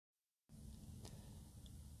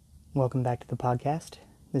Welcome back to the podcast.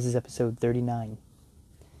 This is episode 39.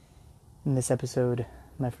 In this episode,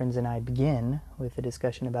 my friends and I begin with a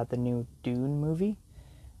discussion about the new Dune movie,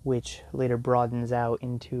 which later broadens out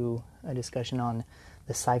into a discussion on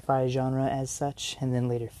the sci-fi genre as such, and then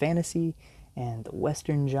later fantasy and the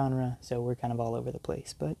Western genre, so we're kind of all over the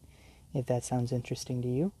place. But if that sounds interesting to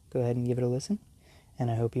you, go ahead and give it a listen, and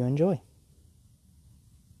I hope you enjoy.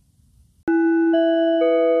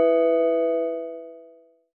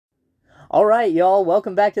 All right, y'all,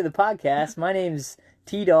 welcome back to the podcast. My name's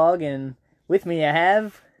T-Dog, and with me I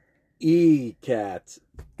have... E-Cat.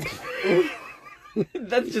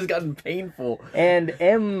 That's just gotten painful. And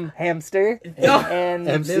M Hamster. And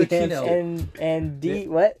MC Chino. and D...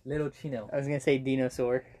 What? Little Chino. I was going to say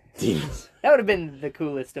Dinosaur. Demons. That would have been the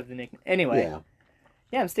coolest of the nicknames. Anyway.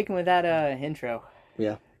 Yeah. I'm sticking with that intro.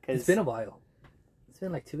 Yeah. It's been a while. It's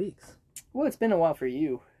been like 2 weeks. Well, it's been a while for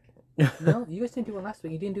you. No, you guys didn't do one last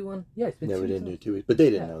week. You didn't do one? Yeah, it's been Yeah, 2 we weeks. didn't do 2 weeks. But they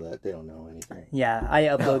didn't know that. They don't know anything. Yeah, I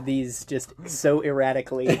upload these just so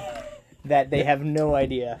erratically that they have no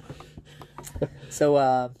idea.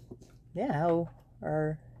 So, yeah, how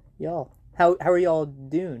are y'all? How are y'all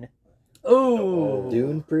doing? Oh!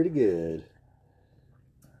 Doing pretty good.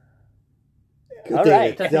 All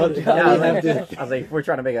David, right. don't have to- I was like, if we're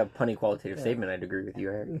trying to make a punny qualitative statement, I'd agree with you,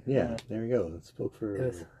 Eric. Yeah, there we go. Let's spoke for... It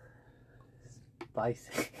was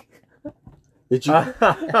spicy. Did you...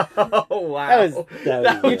 Oh, wow.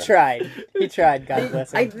 That was- You tried. You tried, God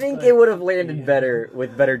bless him. I think it would have landed better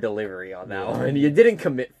with better delivery on that one. You didn't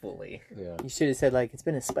commit fully. Yeah. You should have said, like, it's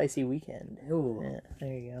been a spicy weekend. Ooh. Yeah,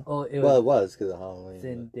 there you go. Oh, it Well, it was was because of Halloween.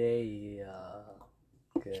 Zendaya.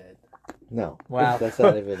 Good. No. Wow. That's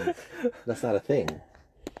not even... That's not a thing.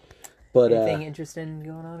 But, Anything interesting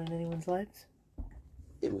going on in anyone's lives?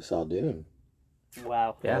 it was all Dune.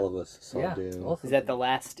 Wow. Yeah. All of us saw Yeah. Dune. Also, Is that the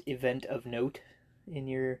last event of note in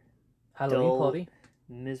your Halloween dull- party?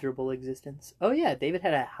 miserable existence? Oh, yeah, David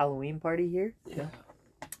had a Halloween party here. Yeah.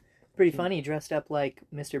 Pretty funny. He dressed up like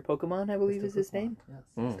Mr. Pokemon, I believe is his name. Yes,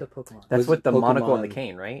 Mm. Mr. Pokemon. Was That's with the Pokemon- monocle and the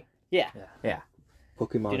cane, right? Yeah.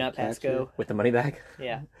 Pokemon Do not pass Catcher. go. With the money bag?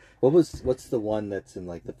 Yeah. What's the one that's in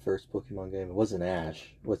like the first Pokemon game? It wasn't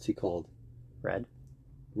Ash. What's he called? Red.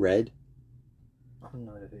 Red?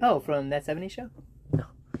 Oh, from That 70s Show? Oh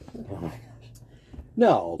my gosh.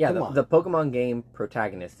 No. Yeah, come on. the Pokemon game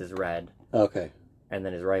protagonist is red, Okay. and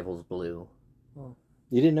then his rival's blue.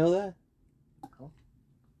 You didn't know that? No.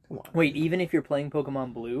 Come on. Wait, even if you're playing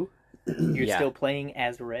Pokemon Blue, you're Yeah. still playing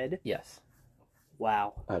as Red? Yes.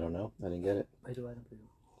 Wow. I don't know. I didn't get it. Why do I don't blue?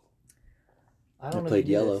 I I don't know played if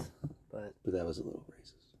you knew yellow. this, but But that was a little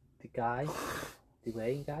racist. the guy, the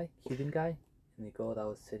Wayne guy, Cuban guy, and the girl that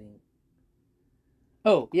was sitting,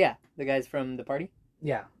 Oh, yeah. The guys from the party?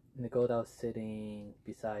 yeah, and the girl that was sitting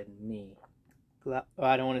beside me, Oh,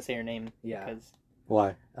 I don't want to say her name. Yeah. Because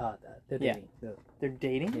Why? they're Yeah. dating. they're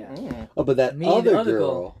dating? Yeah. Mm. Oh, but that Me and the other other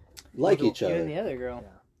girl like Other- each You and other. the other girl. Yeah.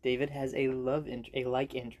 David has a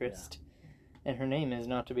like interest, and her name is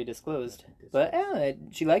not to be disclosed. Yeah. But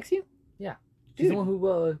she likes you. She's Dude, the one who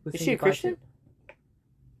was is she saying a goodbye Christian? to-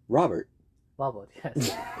 Robert. Robert,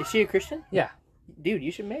 yes. Is she a Christian? Yeah. Dude, you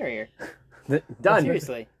should marry her. Done.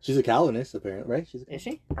 Seriously, She's a Calvinist, apparently, right? She's a is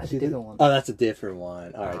she? That's a She's different one. Oh, that's a different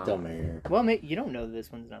one. All right, don't marry her. Well, you don't know this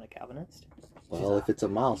one's not a Calvinist. Well, if it's a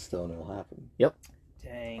milestone, it'll happen.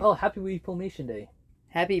 Dang. Oh, Happy Reformation Day.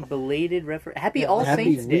 Happy belated Happy Yeah, All Happy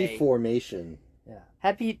Saints Day. Reformation.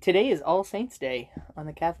 Today is All Saints Day on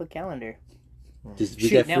the Catholic calendar. Just we Shoot,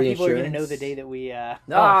 get now free people are insurance. gonna know the day that we.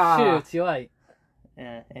 Oh, shoot, you're right.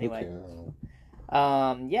 Anyway.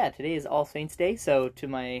 Okay. Yeah, today is All Saints Day, so to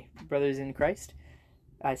my brothers in Christ,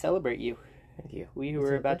 I celebrate you. Thank you. We who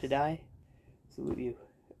are about to die, salute you.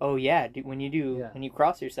 Oh yeah, when you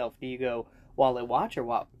cross yourself, do you go wallet watch or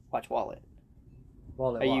watch wallet?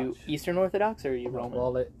 Wallet, Are you watch. Eastern Orthodox or are you No, Roman?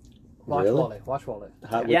 wallet. Watch Really? wallet. Watch wallet.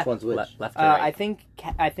 Which Yeah. one's which? Left to right.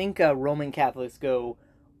 I think Roman Catholics go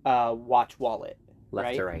watch wallet. Left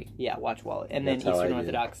right? to right. Yeah, watch wallet, and That's then how I Eastern do.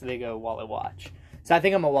 Orthodox they go wallet watch. So I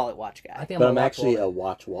think I'm a wallet watch guy. I think But a I'm watch actually a wallet.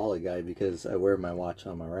 watch wallet guy because I wear my watch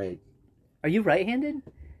on my right. Are you right-handed?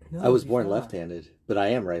 No, I was he's born not. left-handed, but I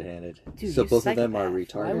am right-handed. Dude, So you both of them are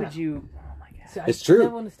psychopath. Why retarded. would you? Oh my god. See, It's I true.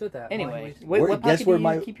 never understood that. Anyway, Where- what guess pocket where do you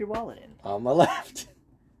my- keep your wallet in? On my left.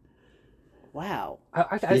 Wow.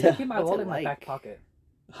 I Yeah. keep my What's wallet it in my back like? pocket.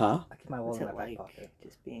 Huh? I keep my What's wallet it in my back like? pocket.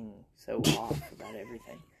 Just being so off about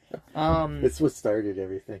everything. It's what started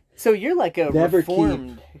everything. So you're like a Never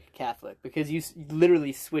reformed Catholic because you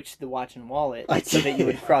literally switched the watch and wallet I so that you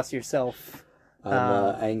would did. cross yourself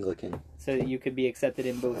I'm Anglican. So you could be accepted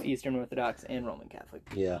in both Eastern Orthodox and Roman Catholic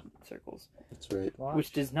circles. That's right.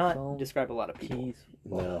 Which does not describe a lot of people.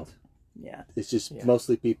 No. Yeah. It's just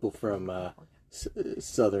mostly people from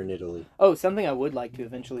southern Italy. Oh, something I would like to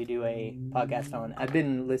eventually do a podcast on. I've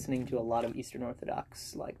been listening to a lot of Eastern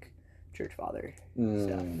Orthodox, like, church father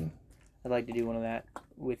stuff. I'd like to do one of that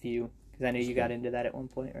with you, because I know you got into that at one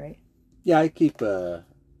point, right? Yeah, I keep an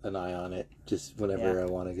eye on it, just whenever I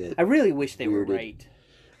want to get... I really wish they were right.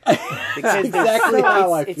 Because exactly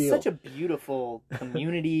how I feel. It's such a beautiful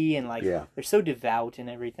community, and, like, they're so devout and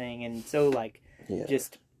everything, and so, like,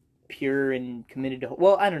 just pure and committed to...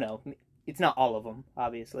 Well, I don't know. It's not all of them,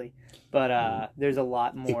 obviously, but there's a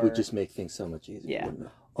lot more... It would just make things so much easier, wouldn't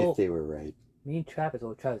it? If they were right. Me and Travis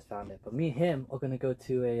found it, but me and him are gonna go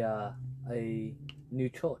to a new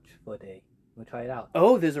church for a day. We'll try it out.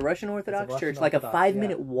 Oh, there's a Russian Orthodox church, like a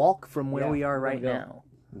 5-minute walk from where we are right now.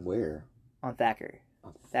 Where? On Thacker.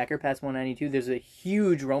 Thacker past 192. There's a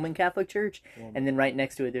huge Roman Catholic church, and then right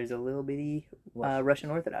next to it, there's a little bitty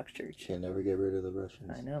Russian Orthodox church. Can't never get rid of the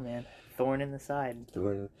Russians. I know, man. Thorn in the side.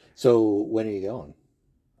 So when are you going?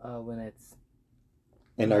 When it's.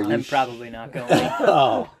 And are you? I'm probably not going.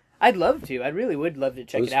 Oh. I'd love to. I really would love to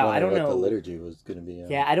check it out. I don't know what the liturgy was going to be.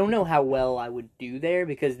 Yeah, I don't know how well I would do there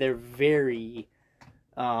because they're very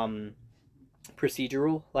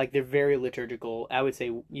procedural. Like, they're very liturgical. I would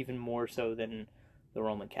say even more so than the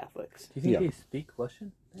Roman Catholics. Do you think they speak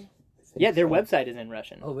Russian? Yeah, their website is in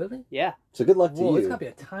Russian. Oh, really? Yeah. So good luck to you. It's going to be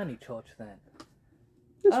a tiny church then.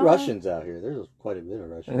 There's Russians out here. There's quite a bit of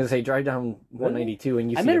Russians. I'm going to say, drive down 192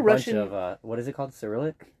 and you see a bunch of, what is it called,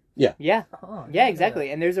 Cyrillic? Yeah. Yeah. Oh, yeah,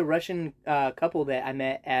 exactly. And there's a Russian couple that I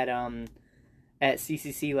met at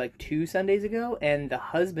CCC like 2 Sundays ago, and the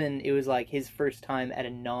husband, it was like his first time at a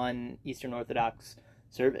non-Eastern Orthodox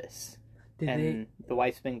service. The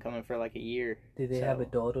wife's been coming for like a year. Did they have a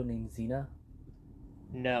daughter named Zina?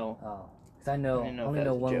 No. Oh. Because I only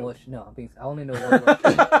know one Russian. No, I only know one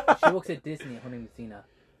Russian. She works at Disney. Her name is Zina.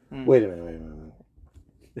 Wait a minute.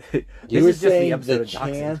 You were saying the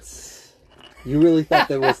chance... You really thought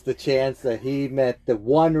there was the chance that he met the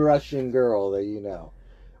one Russian girl that you know?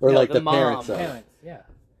 Or like the parents of? Parents, yeah.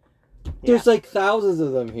 There's like thousands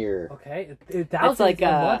of them here. Okay. Thousands like,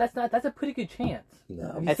 that's a pretty good chance.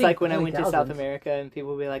 No. It's like when I went to South America and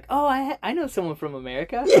people will be like, oh, I know someone from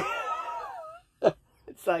America.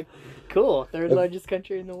 It's like, cool. Third largest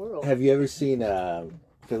country in the world. Have you ever seen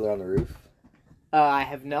Fiddler on the Roof? I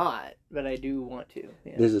have not, but I do want to.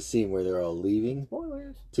 Yeah. There's a scene where they're all leaving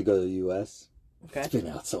to go to the U.S. Okay. It's been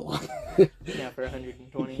out so long. Yeah, for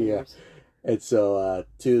 120 years. And so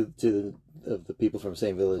two of the people from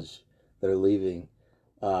St. Village that are leaving,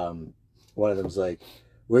 one of them's like,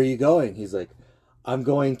 where are you going? He's like, I'm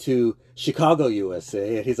going to Chicago,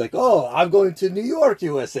 USA. And he's like, oh, I'm going to New York,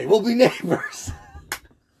 USA. We'll be neighbors.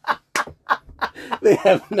 They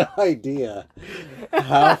have no idea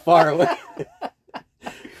how far away.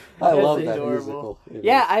 I love that musical.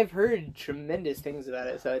 Yeah, I've heard tremendous things about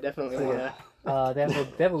it, so I definitely want to.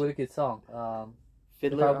 They have a really good song.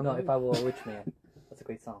 Fiddler. If I Were a Rich Man. That's a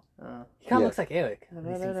great song. He kind of looks like Eric when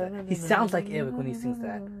he sings that. He sounds like Eric when he sings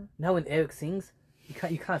that. Now when Eric sings, you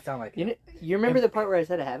kind of sound like him. You remember the part where I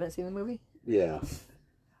said I haven't seen the movie? Yeah.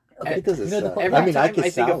 Okay. It doesn't sound. Every time I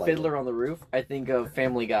think of Fiddler on the Roof, I think of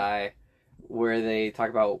Family Guy, where they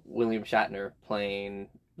talk about William Shatner playing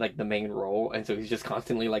like the main role, and so he's just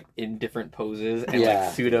constantly like in different poses and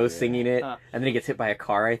like pseudo singing it, and then he gets hit by a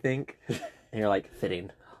car, I think, and you're like fitting.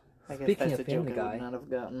 Speaking of Family Guy, not have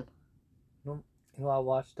gotten. You know what I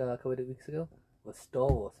watched a couple of weeks ago? Was Star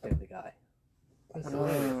Wars Family Guy.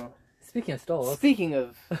 Speaking of Star Wars. Speaking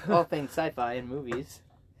of all things sci-fi and movies.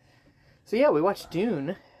 So yeah, we watched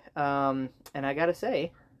Dune, and I gotta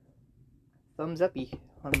say, thumbs uppy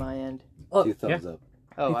on my end. 2 thumbs up.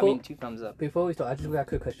 Oh, I mean 2 thumbs up. Before we start, I just got a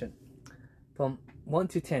quick question. From 1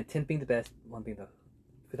 to 10, 10 being the best, 1 being the...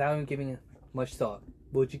 Without even giving it much thought,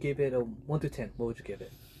 would you give it a 1 to 10? What would you give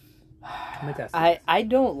it? I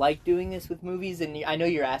don't like doing this with movies, and I know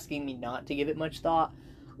you're asking me not to give it much thought.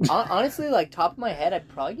 Honestly, like, top of my head, I'd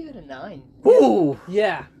probably give it a 9. Ooh!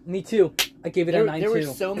 Yeah, me too. I gave it a 9 too. There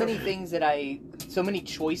were so many things so many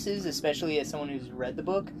choices, especially as someone who's read the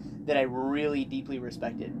book, that I really deeply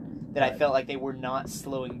respected. That I felt like they were not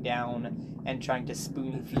slowing down and trying to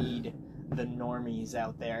spoon feed the normies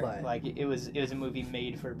out there. Right. Like, it was a movie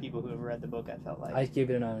made for people who have read the book, I felt like. I gave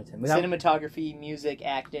it a 9 out of 10. Cinematography, music,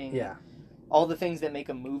 acting. Yeah. All the things that make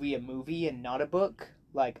a movie and not a book.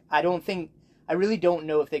 Like, I really don't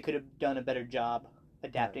know if they could have done a better job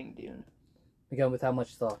adapting Dune. Again, without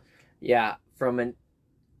much thought. Yeah,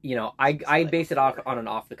 I base it off on an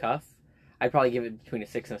off the cuff. I'd probably give it between a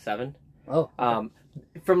 6 and a 7. Oh. Okay.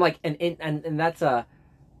 From like and that's a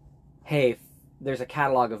hey. There's a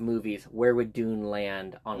catalog of movies. Where would Dune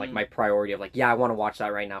land on like my priority of like, yeah, I want to watch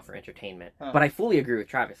that right now for entertainment. But I fully agree with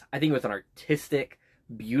Travis. I think it was an artistic,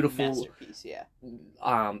 beautiful masterpiece. Yeah.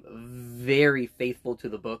 Very faithful to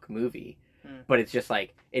the book movie. But it's just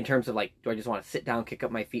like in terms of like, do I just want to sit down, kick up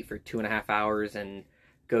my feet for 2.5 hours and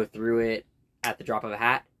go through it at the drop of a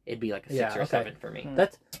hat? It'd be like a 6 or 7 for me.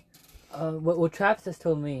 That's what Travis has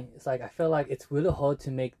told me. It's like I feel like it's really hard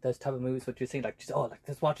to make those type of movies. What you're saying, like just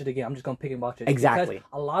let's watch it again. I'm just gonna pick and watch it. Exactly. Because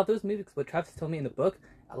a lot of those movies, what Travis told me in the book,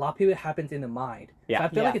 a lot of people it happens in the mind. Yeah. So I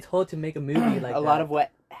feel like it's hard to make a movie like a lot of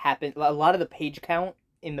what happened. A lot of the page count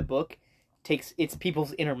in the book it's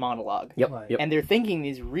people's inner monologue. Yep. Right. Yep. And they're thinking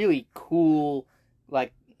these really cool,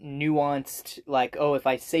 like nuanced, like, oh, if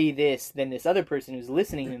I say this, then this other person who's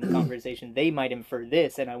listening in the conversation, they might infer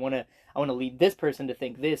this, and I want to lead this person to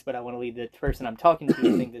think this, but I want to lead the person I'm talking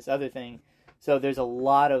to think this other thing. So there's a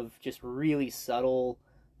lot of just really subtle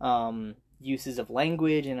uses of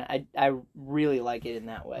language, and I really like it in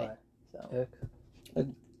that way. Right. So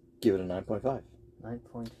I'd give it a 9.5.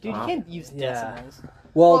 9.5. dude, you can't use decimals.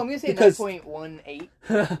 Well, I'm gonna say because 9.18.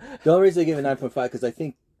 the only reason I give it 9.5 because I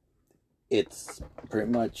think it's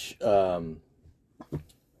pretty much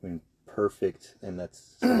perfect, and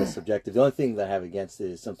that's sort of subjective. The only thing that I have against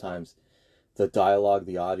it is sometimes the dialogue,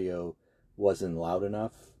 the audio wasn't loud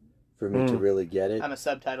enough for me to really get it. I'm a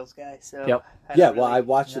subtitles guy, so Yep. I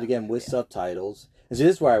watched it again with subtitles, and so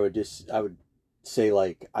this is where I would say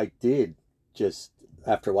like I did just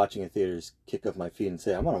after watching it in theaters kick up my feet and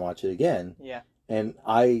say I'm gonna watch it again. Yeah. And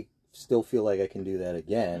I still feel like I can do that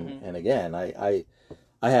again and again. I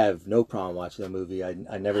have no problem watching that movie.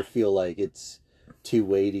 I never feel like it's too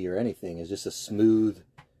weighty or anything. It's just a smooth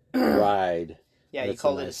ride. Yeah, you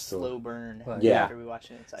called it a slow burn. Right. Yeah. After we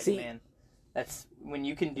watched it, it's like, See, man, that's when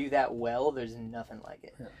you can do that well. There's nothing like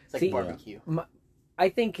it. It's like See, barbecue. I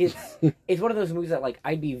think it's one of those movies that like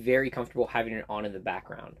I'd be very comfortable having it on in the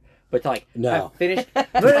background. But to, like No. finish.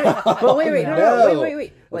 But wait, No.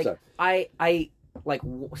 wait. I'm Like sorry. I like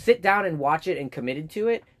sit down and watch it and committed to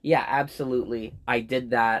it. Yeah, absolutely. I did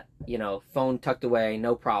that. Phone tucked away,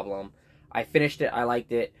 no problem. I finished it. I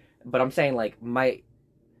liked it. But I'm saying like my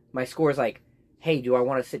score is like, hey, do I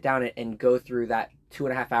want to sit down and go through that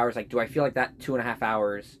 2.5 hours? Like, do I feel like that 2.5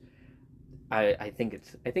 hours? I think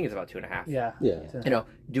it's about 2.5. Yeah. Yeah.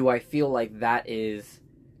 Do I feel like that is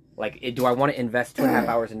like? Do I want to invest 2.5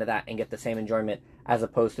 hours into that and get the same enjoyment as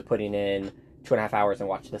opposed to putting in 2.5 hours and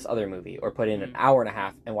watch this other movie, or put in an hour and a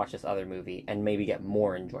half and watch this other movie and maybe get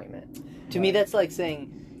more enjoyment? To me, that's like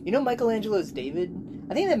saying, Michelangelo's David.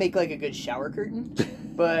 I think that make like a good shower curtain,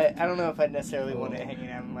 but I don't know if I'd necessarily want it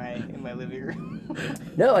hanging out in my living room.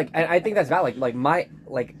 No, like I think that's valid. Like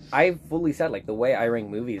I fully said like the way I rank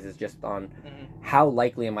movies is just on how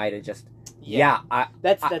likely am I to just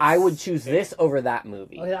I would choose this over that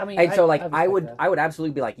movie. Oh, yeah, I mean, and so like I respect that. I would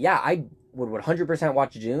absolutely be like, yeah, I would 100%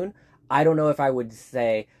 watch Dune. I don't know if I would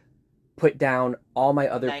say put down all my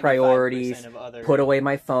other priorities, put away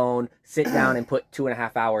my phone, sit down and put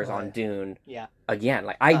 2.5 hours on Dune. Yeah. Again,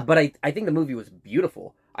 like I think the movie was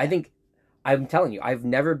beautiful. I think I'm telling you, I've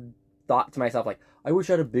never thought to myself like, I wish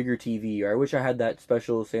I had a bigger TV, or I wish I had that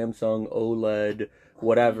special Samsung OLED,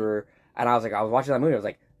 whatever. And I was watching that movie. I was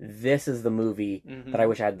like, this is the movie that I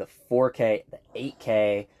wish I had the 4K, the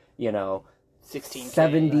 8K,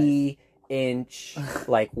 16K, 70-inch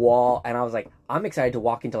like wall. And I was like, I'm excited to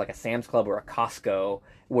walk into like a Sam's Club or a Costco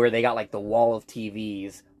where they got like the wall of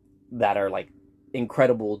TVs that are like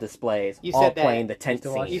incredible displays, all playing the tent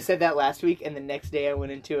scene. You said that last week, and the next day I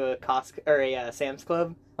went into a Costco or a Sam's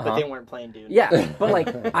Club, but they weren't playing Dune. Yeah, but like,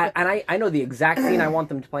 I know the exact scene I want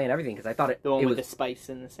them to play and everything because I thought the one it with was the spice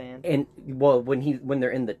in the sand. And well, when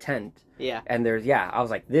they're in the tent, and I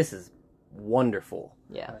was like, this is wonderful.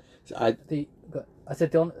 Yeah. So I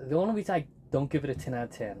said the only reason I don't give it a 10 out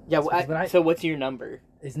of 10. Yeah. So what's your number?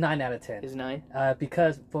 It's 9 out of 10. Is 9?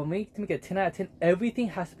 Because for me to make it a 10 out of 10, everything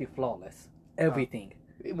has to be flawless. Everything.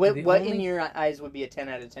 What in your eyes would be a 10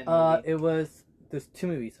 out of 10 movie? There's 2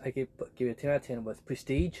 movies I give it a 10 out of 10. Was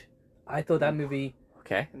Prestige. I thought that movie...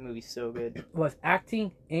 Okay. The movie's so good. Was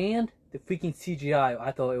acting and the freaking CGI.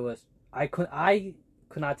 I thought it was... I could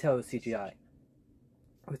not tell it was CGI.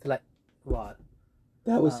 With like... What?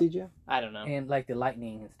 That was CGI? I don't know. And like the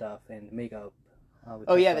lightning and stuff and makeup.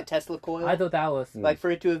 The Tesla coil? I thought that was... Like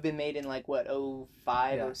for it to have been made in like, what,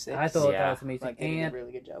 05, 06? I thought that was amazing. Like, they did a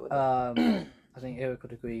really good job with it. I think Eric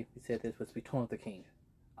would agree. He said this was Return of the King.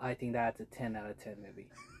 I think that's a 10 out of 10 movie.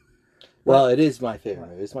 Well, it is my favorite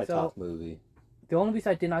movie. It's my top movie. the only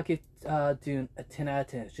reason I did not give Dune a 10 out of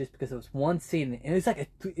 10 is just because it was one scene, and it was like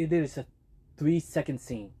it is a 3-second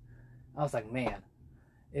scene. I was like, man,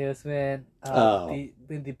 it was when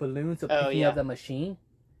the balloons are picking up the machine.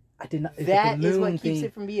 I did not. That is what keeps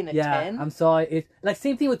it from being a 10. I'm sorry. It's like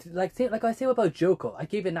same thing with like I say about Joker. I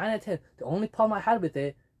gave it 9 out of 10. The only problem I had with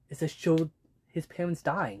it is it showed his parents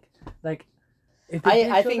dying. Like,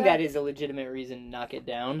 I think that is a legitimate reason to knock it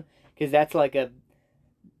down, because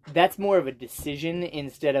that's more of a decision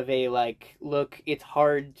instead of a like, look, it's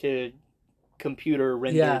hard to computer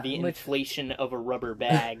render the inflation of a rubber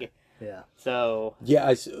bag. Yeah. So. Yeah,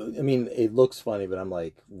 I mean, it looks funny, but I'm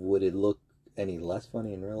like, would it look any less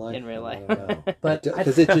funny in real life? In real life. I don't know. But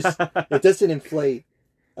because it doesn't inflate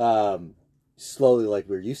slowly like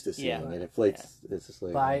we're used to seeing. Yeah. It inflates. Yeah. It's just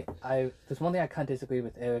like. But there's one thing I can't disagree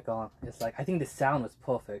with Eric on. It's like, I think the sound was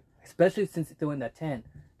perfect, especially since doing that 10.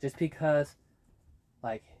 Just because,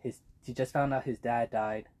 like, he just found out his dad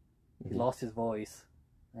died, he lost his voice,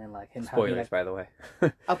 and like him. Spoilers, by the way.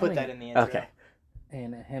 I'll put that in the intro. Okay.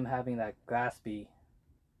 And him having that graspy.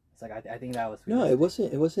 It's like I think that was. No, it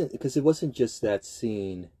wasn't because it wasn't just that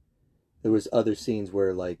scene. There was other scenes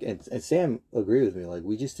where like, and Sam agreed with me. Like,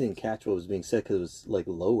 we just didn't catch what was being said because it was like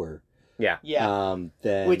lower. Yeah. Yeah.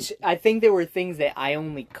 Which I think there were things that I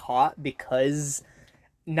only caught because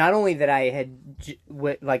not only that I had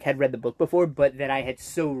had read the book before, but that I had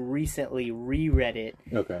so recently reread it.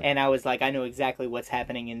 Okay. And I was like, I know exactly what's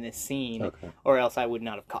happening in this scene, or else I would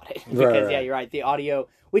not have caught it. Because right. yeah, you're right. The audio,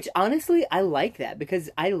 which honestly I like that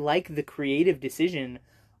because I like the creative decision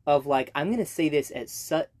of like, I'm gonna say this at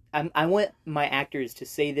such. I want my actors to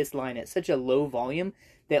say this line at such a low volume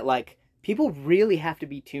that like people really have to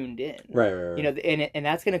be tuned in. Right. You know, and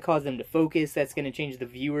that's going to cause them to focus. That's going to change the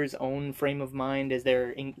viewer's own frame of mind as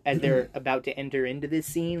they're about to enter into this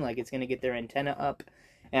scene. Like, it's going to get their antenna up.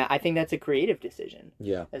 And I think that's a creative decision.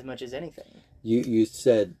 Yeah. As much as anything. You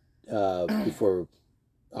said before,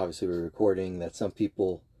 obviously we're recording, that some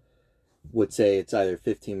people would say it's either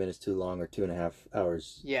 15 minutes too long or 2.5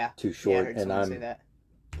 hours too short. Yeah, I heard someone say that.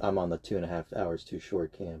 I'm on the 2.5 hours too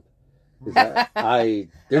short camp. I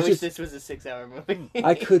wish this was a 6-hour movie.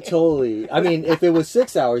 I could totally. I mean, if it was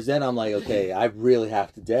 6 hours, then I'm like, okay, I really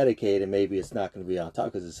have to dedicate, and maybe it's not going to be on top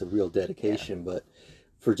because it's a real dedication. Yeah. But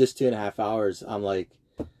for just 2.5 hours, I'm like,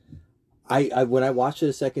 I when I watched it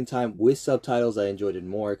a second time with subtitles, I enjoyed it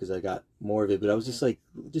more because I got more of it. But I was just like,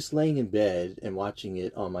 just laying in bed and watching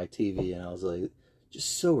it on my TV, and I was like,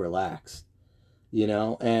 just so relaxed, you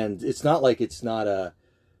know. And it's not like it's not a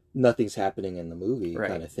nothing's happening in the movie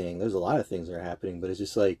kind of thing. There's a lot of things that are happening, but it's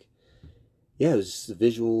just like, yeah, it was just the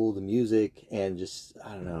visual, the music, and just,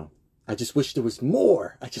 I don't know. I just wish there was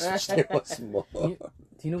more. I just wish there was more. Do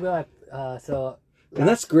you know where and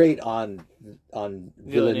that's great on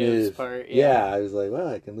Villeneuve's part. Yeah, I was like, well,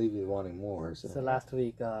 I can leave you wanting more. So last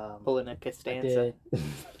week, pulling a Costanza.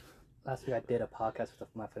 Last week I did a podcast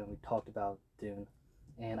with my friend. We talked about Dune,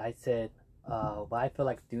 and I said, why I feel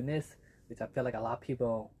like Dune is, which I feel like a lot of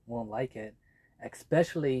people won't like it,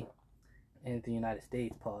 especially in the United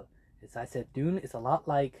States part, is I said Dune is a lot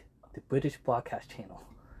like the British broadcast channel.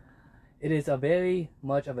 It is a very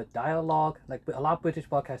much of a dialogue, like a lot of British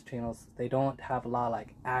broadcast channels, they don't have a lot of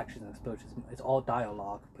like action and explosions. It's all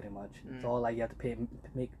dialogue pretty much. It's all like you have to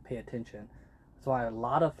pay attention. That's why a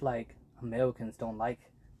lot of like Americans don't like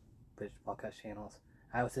British broadcast channels.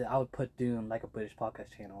 I would put Dune like a British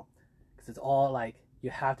broadcast channel because it's all like, you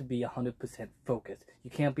have to be 100% focused. You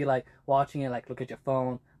can't be like watching it, like look at your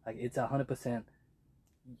phone. Like, it's 100%.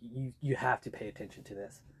 You have to pay attention to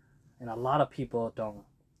this, and a lot of people don't.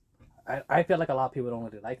 I feel like a lot of people don't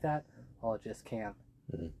really like that, or just can't.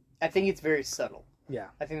 I think it's very subtle. Yeah.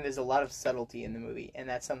 I think there's a lot of subtlety in the movie, and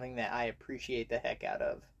that's something that I appreciate the heck out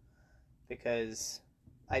of, because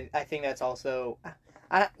I think that's also,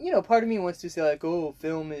 part of me wants to say like, oh,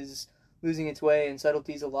 film is losing its way and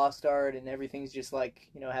subtlety's a lost art and everything's just like,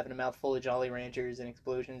 having a mouthful of Jolly Ranchers and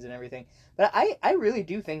explosions and everything. But I really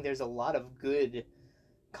do think there's a lot of good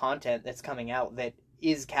content that's coming out that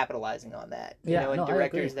is capitalizing on that. And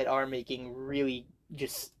directors that are making really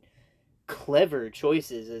just clever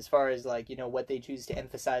choices as far as like, what they choose to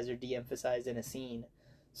emphasize or de-emphasize in a scene.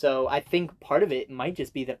 So I think part of it might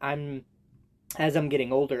just be that as I'm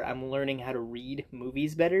getting older, I'm learning how to read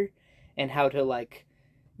movies better and how to like,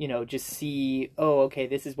 just see, oh, okay,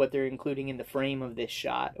 this is what they're including in the frame of this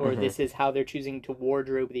shot, or this is how they're choosing to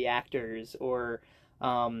wardrobe the actors, or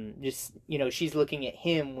just, she's looking at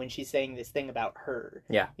him when she's saying this thing about her.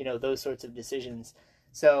 Yeah. Those sorts of decisions.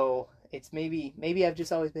 So it's maybe I've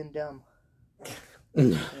just always been dumb.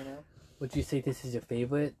 Would you say this is your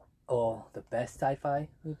favorite the best sci-fi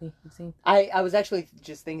movie you've seen? I was actually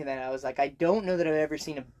just thinking that. I was like, I don't know that I've ever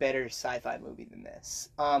seen a better sci-fi movie than this.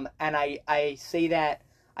 And I say that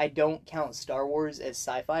I don't count Star Wars as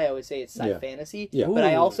sci-fi. I would say it's sci-fantasy. Yeah. But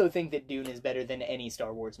I Ooh. also think that Dune is better than any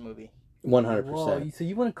Star Wars movie. 100%. Whoa, so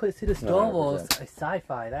you want to consider Star Wars 100%. a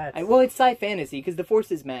sci-fi? That's Well, it's sci-fantasy because the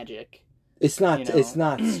Force is magic. It's not. You know. It's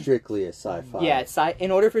not strictly a sci-fi. Yeah,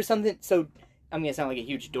 in order for something, so I'm gonna sound like a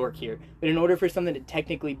huge dork here, but in order for something to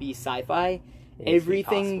technically be sci-fi,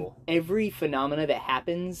 every phenomena that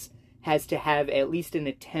happens has to have at least an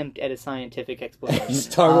attempt at a scientific explanation.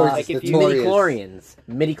 Star Wars like is if you- notorious.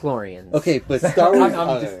 Midi-chlorians. Okay, but Star Wars.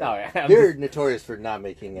 They're notorious for not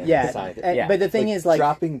making it scientific. But the thing is, like,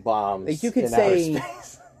 dropping bombs. like you could in say, outer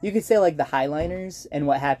space. you could say like the Highliners and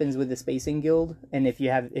what happens with the Spacing Guild. And if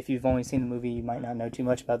you've only seen the movie, you might not know too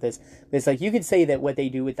much about this. But it's like you could say that what they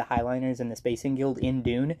do with the Highliners and the Spacing Guild in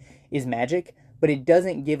Dune is magic, but it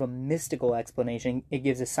doesn't give a mystical explanation. It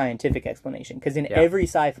gives a scientific explanation. Because in every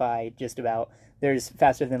sci-fi, just about, there's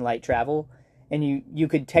faster than light travel, and you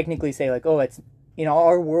could technically say like, oh, it's in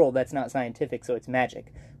our world that's not scientific, so it's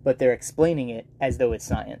magic. But they're explaining it as though it's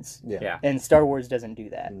science. Yeah. And Star Wars doesn't do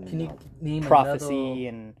that. Can you name Prophecy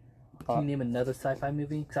another, and Can you name another sci-fi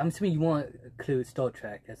movie? Because I'm assuming you want to include Star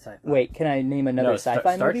Trek as sci-fi. wait, can I name another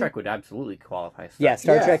sci-fi Star movie? Trek would absolutely qualify. Yeah,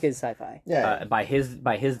 Star Yeah. Trek is sci-fi. Yeah. By his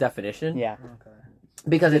definition. Yeah, Okay.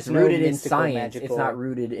 Because it's There's no rooted in mystical, science. magical- It's not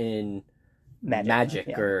rooted in magic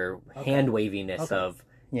Yeah. or hand waviness Okay. of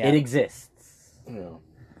Yeah. it exists. You know,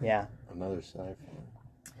 Yeah. another sci-fi.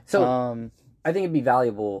 So I think it'd be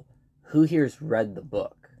valuable. Who here's read the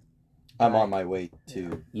book? I'm on my way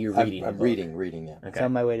to. You're I'm- reading. I'm the book. reading. Yeah. it's Okay.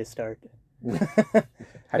 on my way to start. Have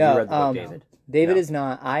No, you read the book, David? David No. is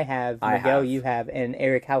not. I have. I Miguel, have. you have. And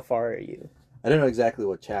Eric, how far are you? I don't know exactly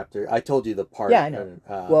what chapter. I told you the part. Yeah, I know.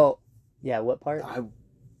 Well, yeah, what part? I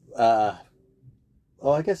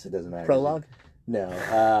guess it doesn't matter. Prologue?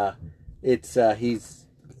 No. It's he's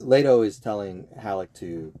Leto is telling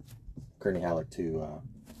Gurney Halleck to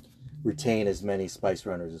retain as many spice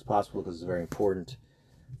runners as possible because it's very important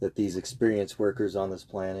that these experienced workers on this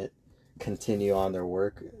planet continue on their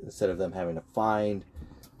work instead of them having to find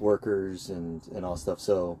workers and all stuff.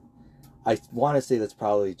 So I want to say that's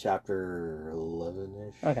probably chapter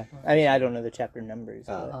 11-ish. Okay. I mean, I don't know the chapter numbers.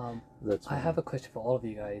 But... That's I have a question for all of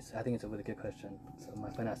you guys. I think it's a really good question. So my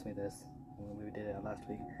friend asked me this when we did it last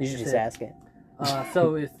week. you should He just said, ask it.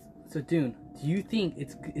 So Dune, do you think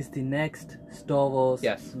it's the next Star Wars?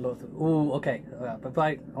 Yes. Oh, okay. But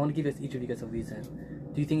I want to give each of you guys a reason.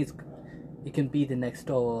 Do you think it can be the next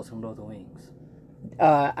Star Wars and Lord of the Rings?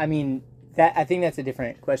 I mean, I think that's a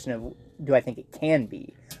different question of do I think it can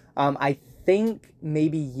be. I think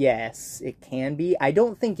maybe yes, it can be. I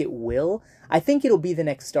don't think it will. I think it'll be the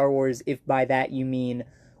next Star Wars if by that you mean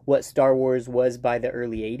what Star Wars was by the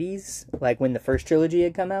early 80s, like when the first trilogy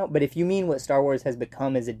had come out. But if you mean what Star Wars has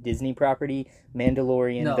become as a Disney property,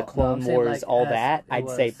 Mandalorian, the Clone I'm saying, Wars, like, all as that, it I'd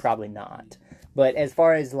was. say probably not. But as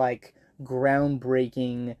far as like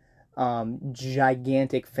groundbreaking,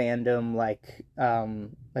 gigantic fandom, like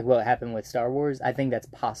what happened with Star Wars, I think that's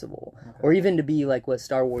possible. Okay. Or even to be like what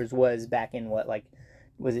Star Wars was back in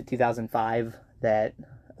was it 2005 that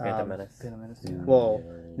Phantom Menace. Phantom Menace. well,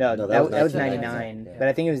 no, No, that was 1999. 99. Yeah. But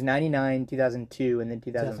I think it was 99, 2002, and then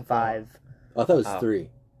 2005. I thought it was Oh. 3.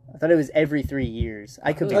 I thought it was every 3 years.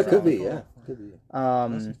 I could be It could wrong. be, yeah. Could be.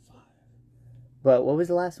 But what was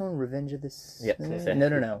the last one? Revenge of the Sith? Sith.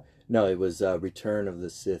 No. No, it was Return of the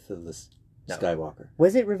Sith of the No. Skywalker.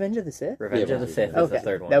 Was it Revenge of the Sith? Revenge Yeah, of the right. Sith is Okay, the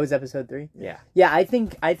third one. that was episode 3. Yeah. Yeah, I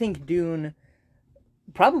think Dune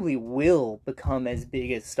probably will become as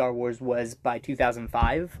big as Star Wars was by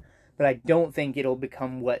 2005, but I don't think it'll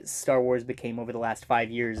become what Star Wars became over the last 5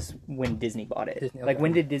 years when Disney bought it. Disney, Like, okay.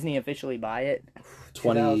 when did Disney officially buy it?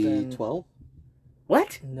 2012?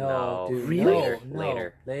 What? No, No, dude. later, No.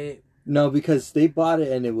 later. No, because they bought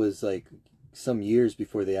it and it was like some years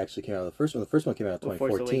before they actually came out with the first one. The first one came out in Force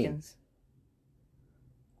 2014. Awakens?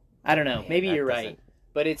 I don't know. Man, Maybe that you're doesn't- right.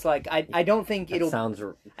 But it's like, I don't think That it'll... sounds.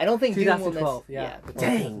 I don't think Dune will... 2012, yeah.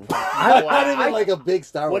 Dang. I'm not even like a big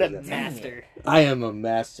Star Wars What a guy. master. I am a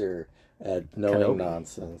master at knowing Kenobi.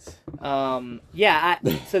 nonsense.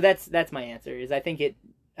 So that's my answer. Is I think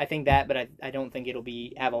that, but I don't think it'll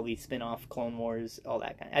have all these spin-off Clone Wars, all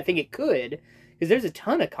that kind. I think it could, because there's a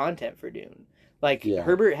ton of content for Dune. Like Yeah.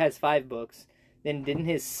 Herbert has 5 books. Then didn't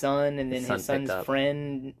his son and then His son his son's picked up.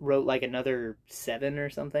 friend wrote like another 7 or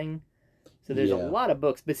something. So there's a Yeah. lot of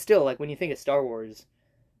books, but still, like when you think of Star Wars,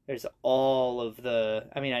 there's all of the.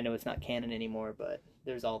 I mean, I know it's not canon anymore, but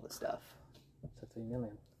there's all the stuff. It's at 3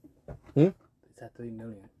 million. Hmm? It's at 3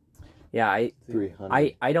 million. Yeah,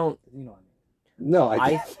 300. I don't. You know what No,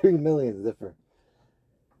 I- 3 million is different.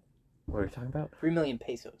 What are we talking about? 3 million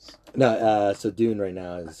pesos. No, so Dune right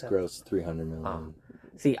now is gross 300 million.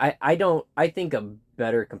 See, I don't. I think a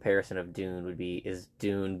better comparison of Dune is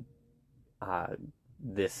Dune,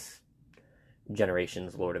 this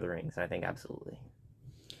generation's Lord of the Rings. And I think absolutely.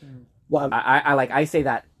 Well, I say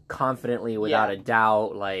that confidently without a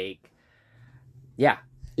doubt. Like, yeah,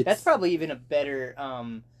 That's probably even a better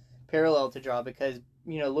parallel to draw because,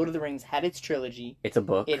 Lord of the Rings had its trilogy. it's a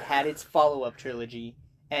book. It had its follow-up trilogy.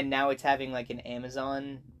 And now it's having like an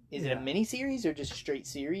Amazon... Is it a mini-series or just a straight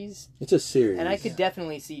series? it's a series. And I could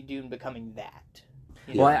definitely see Dune becoming that.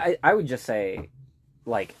 Well, I would just say,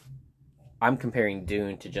 like, I'm comparing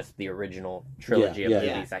Dune to just the original trilogy of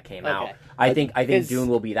movies that came out. Okay. I think Because- Dune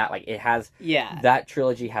will be that. Like, it has that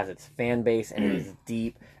trilogy has its fan base and it is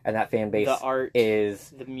deep, and that fan base The art, is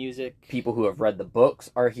the music. people who have read the books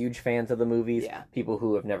are huge fans of the movies. Yeah. People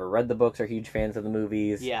who have never read the books are huge fans of the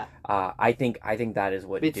movies. Yeah. I think that is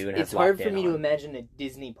what Dune has. It's hard locked for in me on. to imagine a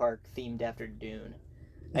Disney park themed after Dune.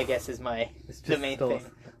 I guess is the main thing.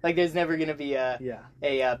 Like, there's never gonna be a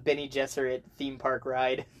Benny Gesserit theme park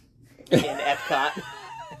ride in Epcot.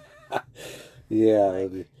 Yeah,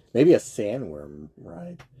 maybe a sandworm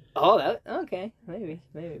ride. Oh, okay, maybe.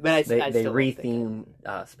 But They still retheme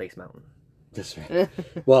Space Mountain. That's right.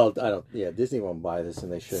 Well, I don't. Yeah, Disney won't buy this,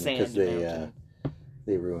 and they shouldn't because Sand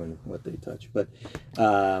they ruin what they touch. But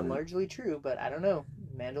largely true, but I don't know.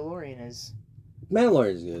 Mandalorian is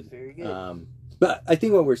Mandalorian is good. very good. But I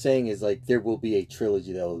think what we're saying is like there will be a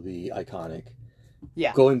trilogy that will be iconic.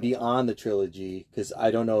 Yeah. Going beyond the trilogy, because I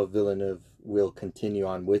don't know if Villeneuve will continue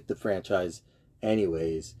on with the franchise,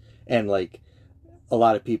 anyways. And like a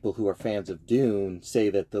lot of people who are fans of Dune say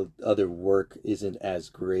that the other work isn't as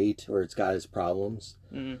great or it's got its problems.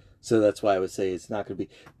 Mhm. So that's why I would say it's not going to be.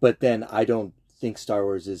 But then I don't think Star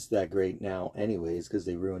Wars is that great now, anyways, because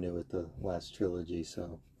they ruined it with the last trilogy.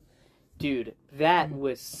 So. Dude, that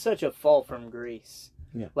was such a fall from grace.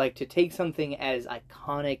 Yeah. Like, to take something as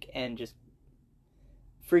iconic and just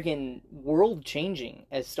freaking world-changing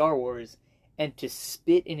as Star Wars and to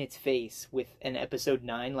spit in its face with an episode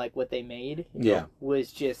 9 like what they made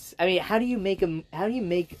was just... I mean, how do you make a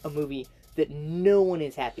movie that no one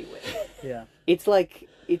is happy with? Yeah. It's like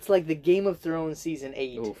the Game of Thrones season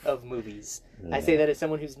 8 of movies. Yeah. I say that as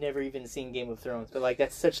someone who's never even seen Game of Thrones, but like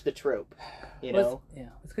that's such the trope, you know?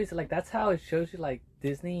 It's crazy. Like that's how it shows you, like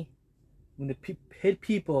Disney, when the hit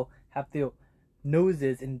people have their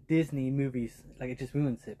noses in Disney movies, like it just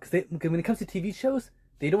ruins it. Because when it comes to TV shows,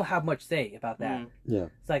 they don't have much say about that. Yeah.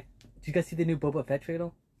 It's like, did you guys see the new Boba Fett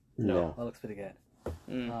trailer? No. That looks pretty good.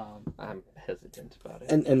 I'm hesitant about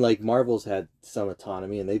it. And like Marvel's had some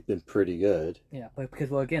autonomy and they've been pretty good. Yeah, but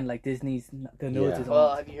because again, like Disney's the nose is on.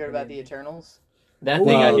 Well, have you heard about the Eternals? That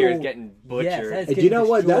thing I hear is getting butchered. Yes, Hey, do you know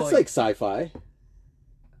what? That's like sci-fi.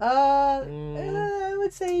 I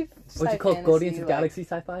would say. What you call Guardians of the Galaxy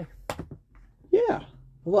sci-fi? Yeah.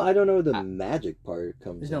 Well, I don't know where the magic part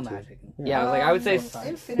comes. There's no into. magic. Yeah, I was like, I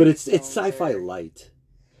would say, But it's sci-fi light.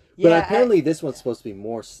 But apparently this one's supposed to be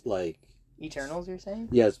more like. Eternals, you're saying?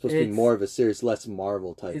 Yeah, it's supposed to be more of a serious, less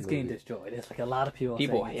Marvel type. It's movie. getting destroyed. It's like a lot of people.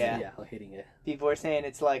 Saying hating it. People are saying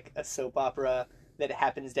it's like a soap opera that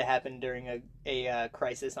happens to happen during a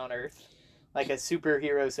crisis on Earth, like a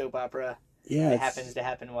superhero soap opera. Yeah, that happens to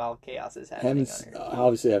happen while chaos is happening on Earth.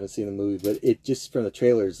 Obviously, I haven't seen the movie, but it just from the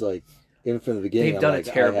trailers, like even from the beginning, They've done like,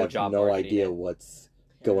 a terrible I have job no marketing idea it. what's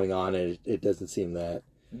going on, and it doesn't seem that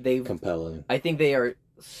compelling. I think they are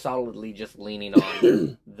solidly just leaning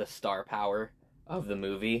on the star power of the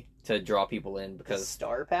movie to draw people in because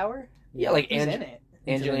star power. Yeah, like who's in it?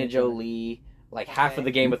 Angelina Jolie, like half of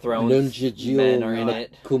the Game of Thrones Nunjijil men are in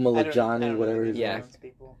it. Kumalajani, whatever his name.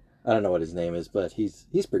 I don't know what his name is, but he's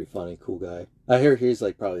pretty funny, cool guy. I hear he's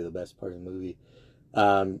like probably the best part of the movie.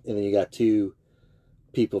 And then you got two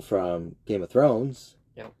people from Game of Thrones.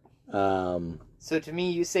 Yep. So to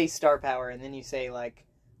me, you say star power, and then you say like,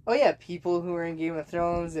 oh yeah, people who are in Game of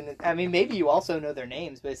Thrones, and I mean maybe you also know their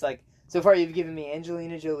names, but it's like so far you've given me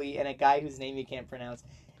Angelina Jolie and a guy whose name you can't pronounce,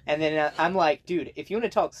 and then I'm like, dude, if you want to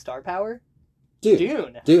talk star power,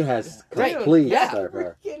 Dune has complete star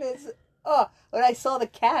power. When I saw the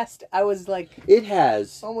cast, I was like, it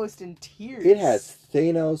has almost in tears. It has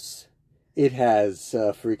Thanos. It has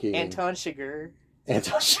freaking Anton Chigurh.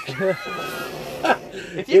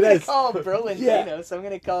 If you're gonna call Brolin Thanos, I'm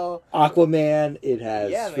gonna call Aquaman. It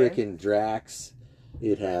has freaking Drax.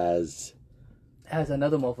 It has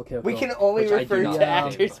another Marvel character. We can only refer to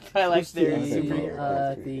actors by like their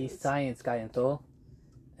superhero. The science guy in Thor,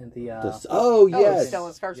 and the yes,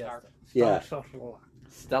 Stellan Skarsgård. Yeah.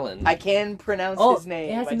 Stellan. I can pronounce his name.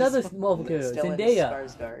 it has I another just- small girl, Stellan Zendaya.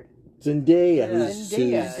 Skarsgård. Zendaya, Yeah. who's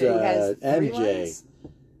Zendaya, who has 3 MJ. lines?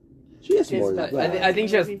 She has She has more about- than that. I think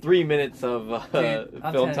she has 3 minutes of Dude,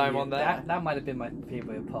 I'm film telling time you, on that. That might have been my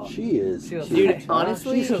favorite part. She is. She was cute, Dude, huh?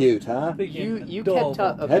 honestly- she's cute, huh? Freaking You adorable. kept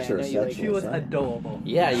talking. Okay, I know you like Heterosexual. She was Huh? adorable.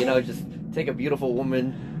 Yeah, just take a beautiful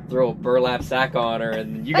woman, throw a burlap sack on her,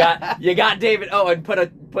 and you got David. Oh, and put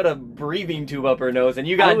a breathing tube up her nose, and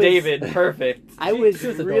you got I was- David. Perfect. I was She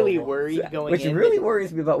was really adorable. worried going Which in. really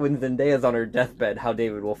worries me about when Zendaya's on her deathbed, how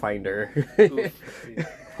David will find her.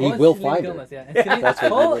 He Or will Selena find her. Gomez, yeah. And Selena, That's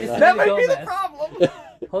what or really Selena That might be the Gomez. problem.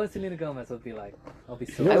 Or Selena Gomez would be like, I'll be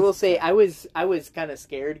so. I will say I was kind of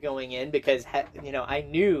scared going in because I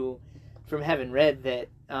knew from having read that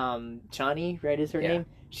Chani, right, is her Yeah. name.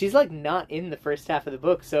 She's like not in the first half of the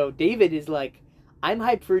book, so David is like, I'm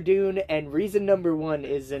hyped for Dune, and reason number 1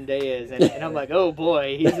 is Zendaya's, and I'm like, oh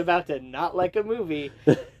boy, he's about to not like a movie.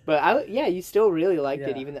 But you still really liked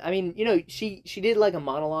it, Yeah. even. I mean, she did like a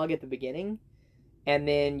monologue at the beginning, and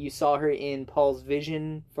then you saw her in Paul's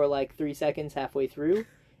vision for like 3 seconds halfway through.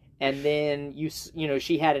 And then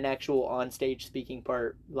she had an actual on-stage speaking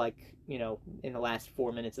part, like, in the last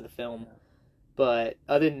 4 minutes of the film. But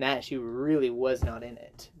other than that, she really was not in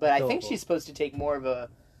it. But I think Adorable. she's supposed to take more of a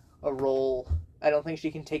role. I don't think she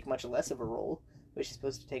can take much less of a role, but she's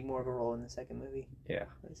supposed to take more of a role in the second movie. Yeah.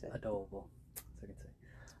 They said. Adorable. That's what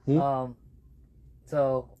I can say.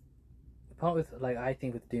 So the problem with I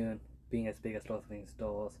think with Dune being as big as Lord of the Rings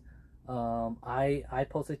does, I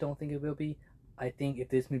personally don't think it will be. I think if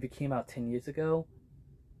this movie came out 10 years ago,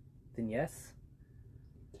 then yes.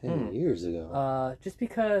 10 years ago. Just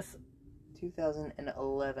because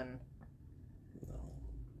 2011.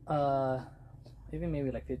 even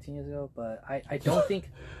maybe like 15 years ago, but I don't think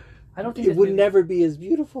It this would movie- never be as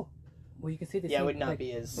beautiful. Well, you can see the Yeah, it same, would not like,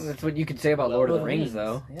 be as. That's what you could say about Lord of the Rings,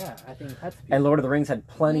 though. Yeah, I think that's And Lord of the Rings had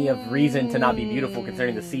plenty of reason to not be beautiful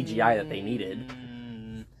concerning the CGI that they needed.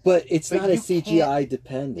 But it's But not a you CGI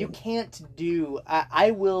dependent. You can't do.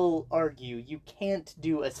 I will argue you can't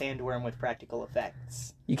do a sandworm with practical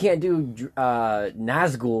effects. You can't do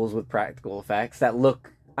Nazguls with practical effects that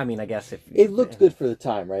look. I mean, I guess if It looked good for the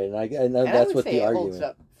time, right? And And I that's would what say the it holds argument.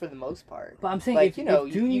 up for the most part. But I'm saying Like,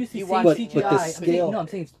 if Dune used the you same watch- But CGI, the scale- I'm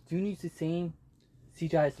saying if Dune used the same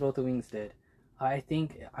CGI as Lord of the Rings did, I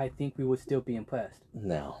think we would still be impressed.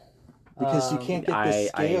 No, because you can't get the I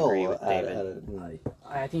scale. agree with out David. of-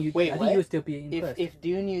 I think you. Wait, I think what? you would still be impressed. If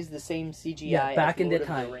Dune used the same CGI yeah, back as in Lord that of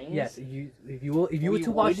the time, Rings, yes. If you were we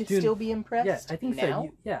to watch would Dune, still be impressed. yes, I think now. so.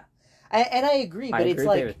 Yeah, And I agree, but I it's agree with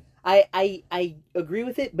like David. I agree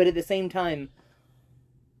with it, but at the same time,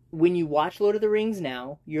 when you watch Lord of the Rings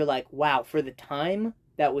now, you're like, wow, for the time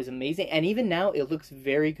that was amazing, and even now it looks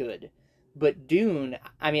very good. But Dune,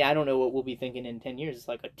 I mean, I don't know what we'll be thinking in 10 years. It's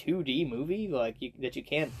like a 2D movie, that you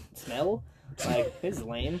can't smell. Like, this is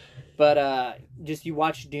lame. But just you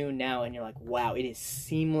watch Dune now, and you're like, wow, it is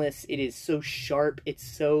seamless. It is so sharp. It's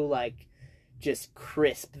so like just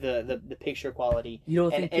crisp. The picture quality. you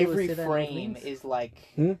don't And think people every said that in Lord of the frame Rings? is like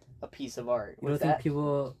Hmm? a piece of art. You don't What's think that?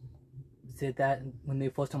 people said that when they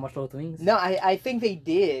first time watched Lord of the Rings? No, I think they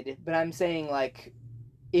did, but I'm saying like,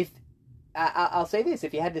 if I'll say this,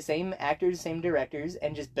 if you had the same actors, same directors,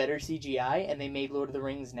 and just better CGI, and they made Lord of the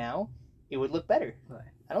Rings now, it would look better. Right.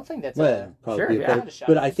 I don't think that's Well, probably, Sure, be yeah. better. Not a shot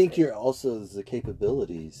But in I the think face. you're also the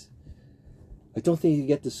capabilities. I don't think you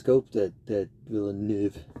get the scope that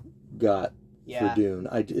Villeneuve got yeah. for Dune.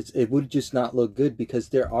 It would just not look good because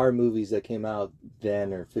there are movies that came out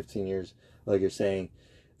then or 15 years, like you're saying,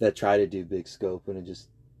 that try to do big scope and it just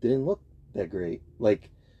didn't look that great. Like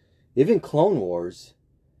even Clone Wars,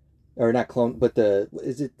 or not Clone, but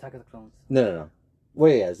is it? Attack of the Clones. No.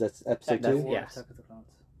 Well, yeah, that's episode That's- 2. yeah. Attack of the Clones.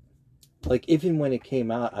 Like even when it came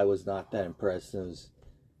out, I was not that impressed.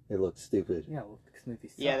 It looked stupid. Yeah, well, because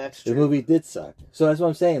movies. Yeah, suck. that's The true. movie did suck. So that's what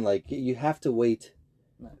I'm saying. Like you have to wait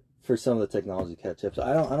Right. for some of the technology to catch up. So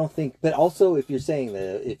I don't think. But also, if you're saying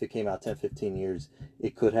that if it came out 10, 15 years,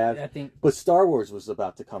 it could have. I think. But Star Wars was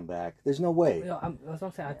about to come back. There's no way. You know, that's what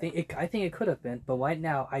I'm saying. I think it could have been, but right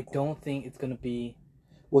now I don't think it's gonna be.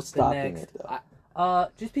 What's the stopping next- it though?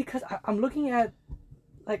 Just because I'm looking at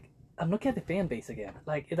the fan base again.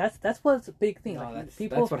 Like that's what's a big thing. No, Like that's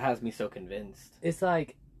people. what has me so convinced. It's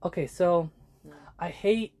like, okay, so I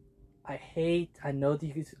hate. I know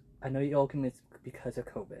the arguments because of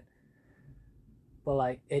COVID, but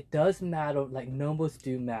like it does matter. Like numbers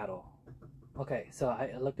do matter. Okay, so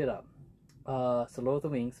I looked it up. So Lord of the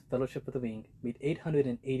Rings, Fellowship of the Ring, made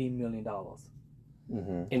 $880 million.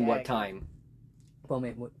 Mm-hmm. In what Dang. time?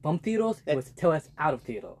 From theaters, it was till us out of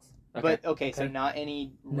theaters. But so not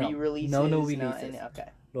any re-releases. No re-releases. Okay.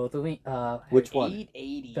 Lord of the Ring. Which one?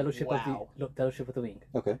 880. Fellowship wow. Fellowship of the Ring.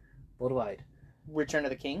 Okay. Worldwide. Return of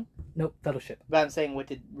the King. Nope, Fellowship. But I'm saying, what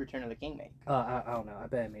did Return of the King make? I don't know. I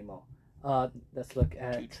bet it made more. Let's look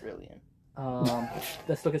at 2 trillion.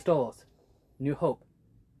 Let's look at Star Wars. New Hope.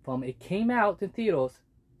 From it came out in theaters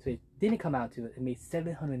to it didn't come out to it made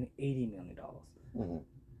 $780 million. Mm-hmm.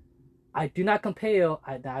 I do not compare.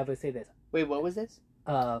 I would say this. Wait, what was this?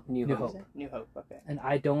 New Hope. New Hope. Okay. And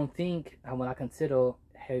I don't think I will not consider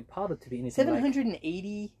Harry Potter to be anything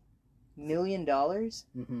 $780 million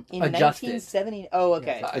mm-hmm. in Adjusted. 1970. Oh,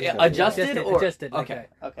 okay. Adjusted or adjusted. okay.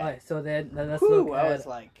 Okay. All right, so then let's Whew, look I at. was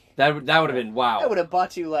like, That would have been wow. I would have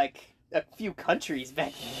bought you like a few countries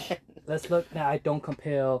back then. Let's look now. I don't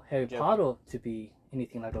compare Harry Joking. Potter to be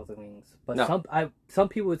anything like Lord of the Rings, but No. some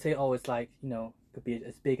people would say, oh, it's like could be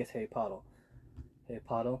as big as Harry Potter. Harry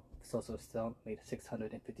Potter, Sorcerer's Stone made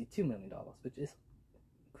 $652 million, which is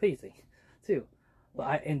crazy, too. But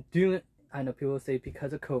I know people say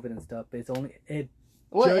because of COVID and stuff, but it's only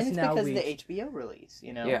Well, just and it's now because reached. of the HBO release,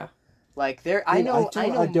 Yeah. Like there, I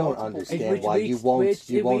don't understand why you won't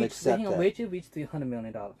accept that. Which it reached $300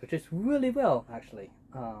 million, which is really well actually.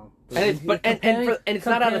 And it's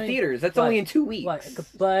not out of theaters. That's only in 2 weeks. Right,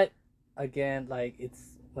 but again, like it's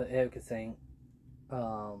what Eric is saying.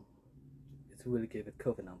 It's really good with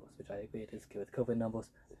COVID numbers, which I agree it is good with COVID numbers.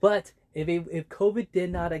 But if COVID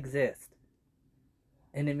did not exist,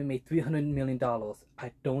 and if it made $300 million,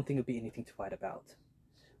 I don't think it'd be anything to fight about.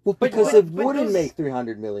 Well, because it wouldn't make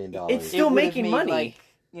 $300 million. It's still making money.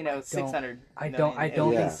 Like, 600. I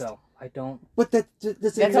don't think so. I don't. But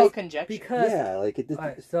that's all conjecture. Because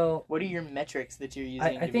Alright, so what are your metrics that you're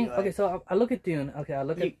using? I think okay. So I look at Dune.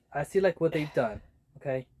 Okay, I see like what they've done.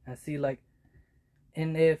 Okay, I see like,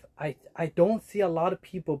 and if I don't see a lot of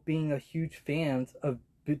people being a huge fans of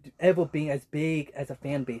ever being as big as a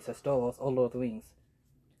fan base as Star Wars or Lord of the Rings.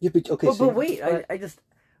 Yeah, but wait,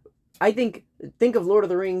 I think of Lord of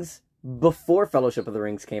the Rings before Fellowship of the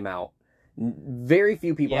Rings came out. Very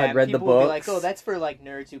few people had read the books. Would be like, oh, that's for like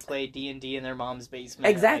nerds who play D&D in their mom's basement.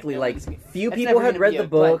 Exactly, few people had read the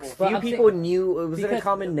books. Few people knew it was a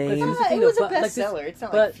common name. It was a bestseller. It's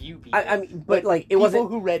not like few people. I mean, but like it wasn't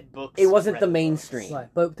people who read books. It wasn't the mainstream. Right,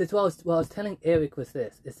 but that's what I was telling Eric was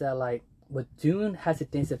this: is that like what Dune has a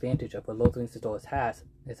disadvantage of what Lord of the Rings Star Wars has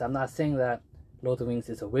is I'm not saying that Lord of the Rings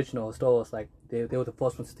is original Star Wars, like they were the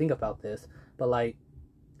first ones to think about this, but like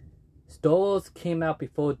Star Wars came out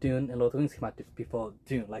before Dune and Lord of the Rings came out before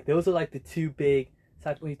Dune. Like those are like the two big.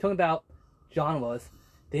 When you're talking about genres,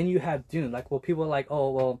 then you have Dune. Like, well, people are like, oh,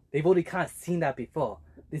 well, they've already kind of seen that before.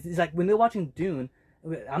 This is like when they're watching Dune.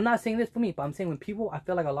 I'm not saying this for me, but I'm saying when people, I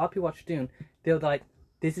feel like a lot of people watch Dune, they're like,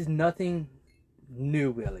 this is nothing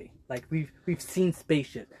new really. Like we've seen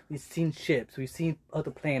spaceships, we've seen ships, we've seen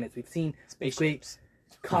other planets, we've seen great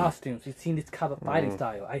costumes, we've seen this kind of fighting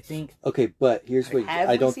style. I think. Okay, but here's what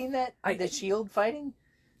have we seen that the shield fighting?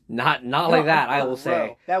 Not like that. I will say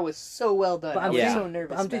bro, that was so well done. I was so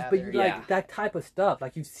nervous. Like that type of stuff.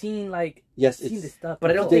 Like you've seen like seen this stuff.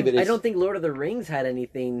 But I don't think Lord of the Rings had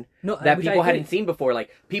anything that people hadn't seen before. Like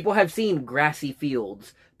people have seen grassy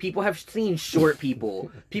fields. People have seen short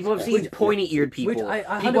people. People have seen pointy-eared people.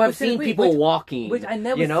 People have seen people walking. Which I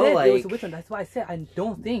never said like, it was a witch hunt. That's why I said I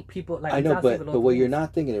don't think people like. I know, but what you're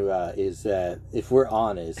not thinking about is that if we're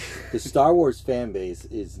honest, the Star Wars fan base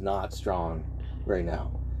is not strong right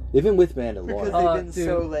now. Even with Mandalorian, because they've been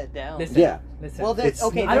so let down. Listen, well, that's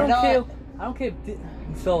okay. I don't care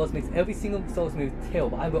if Star Wars makes every single Star Wars movie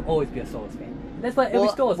terrible. I will always be a Star Wars fan. That's why every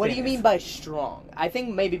Star Wars. What do you mean by strong? I think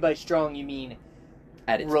maybe by strong you mean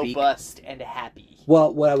at its robust peak. And happy.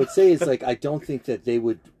 Well, what I would say is like I don't think that they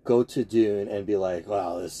would go to Dune and be like,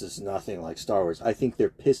 "Wow, this is nothing like Star Wars." I think they're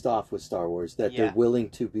pissed off with Star Wars that they're willing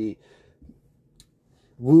to be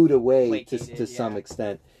wooed away to some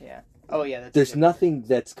extent. Yeah. Oh yeah, there's nothing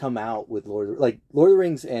that's come out with Lord of the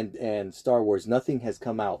Rings and Star Wars. Nothing has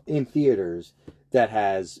come out in theaters that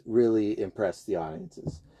has really impressed the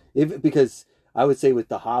audiences. Because I would say with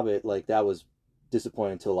The Hobbit, like that was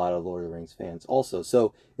disappointing to a lot of Lord of the Rings fans also.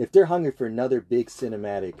 So if they're hungry for another big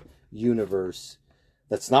cinematic universe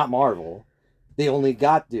that's not Marvel, they only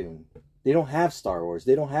got Dune. They don't have Star Wars.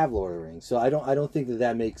 They don't have Lord of the Rings. So I don't think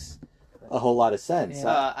that makes a whole lot of sense.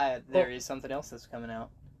 There is something else that's coming out.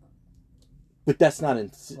 But that's not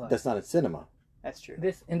in cinema. That's true.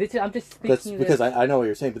 I'm just speaking. That's because I know what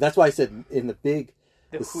you're saying, but that's why I said in the big.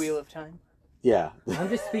 The Wheel of Time. Yeah. I'm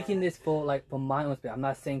just speaking this from my own experience. I'm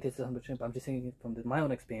not saying this is 100%, but I'm just saying from my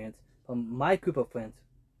own experience, from my group of friends,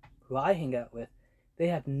 who I hang out with, they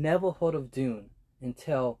have never heard of Dune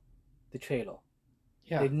until the trailer.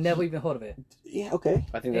 They never even heard of it. Yeah, okay.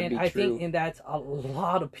 I think that'd be true. And that's a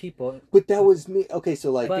lot of people. But that was me. Okay,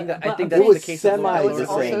 so like, I think that was the case semi. It was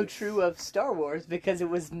also true of Star Wars because it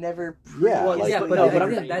was never. That's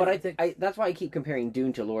why I keep comparing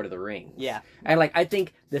Dune to Lord of the Rings. Yeah, and like I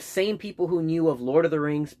think the same people who knew of Lord of the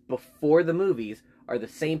Rings before the movies are the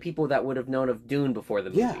same people that would have known of Dune before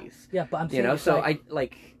the movies. Yeah, but I'm saying,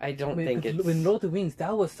 I don't think it's with Lord of the Rings.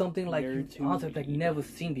 That was something like honestly like never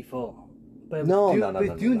seen before. But no.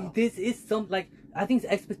 Dune, this is some like I think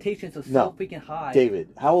the expectations are so freaking high. David,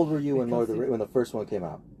 how old were you when when the first one came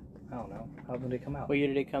out? I don't know. How did it come out? What year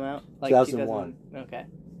did it come out? Like 2001. Okay.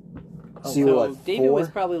 So you were like David 4? was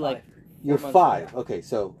probably like. You're 5. Okay,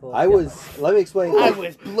 so I was. Let me explain. I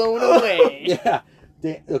was blown away. Yeah.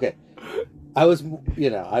 Okay. I was.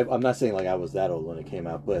 I'm not saying like I was that old when it came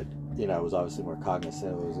out, but I was obviously more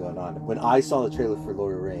cognizant of what was going on. When I saw the trailer for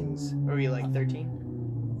Lord of the Rings, were you like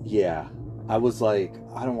 13? Yeah. I was like,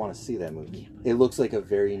 I don't want to see that movie. It looks like a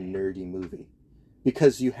very nerdy movie.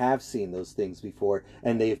 Because you have seen those things before,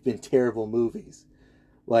 and they've been terrible movies.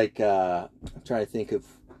 Like, I'm trying to think of...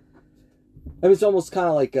 I mean, it's almost kind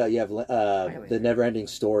of like you have the Never-Ending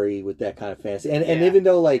Story with that kind of fantasy. And even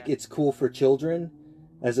though, like, it's cool for children,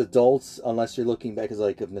 as adults, unless you're looking back as,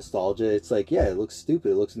 like, of nostalgia, it's like, yeah, it looks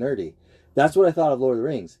stupid, it looks nerdy. That's what I thought of Lord of the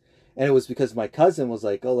Rings. And it was because my cousin was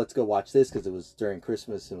like, oh, let's go watch this, because it was during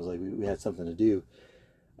Christmas, and it was like, we had something to do.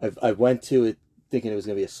 I went to it thinking it was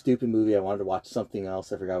going to be a stupid movie. I wanted to watch something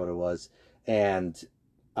else. I forgot what it was. And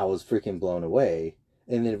I was freaking blown away.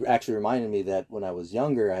 And it actually reminded me that when I was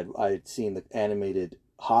younger, I'd seen the animated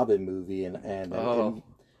Hobbit movie, and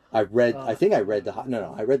I read, I think I read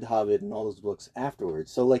I read the Hobbit and all those books afterwards.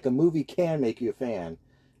 So, like, a movie can make you a fan.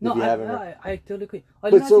 No, I totally agree.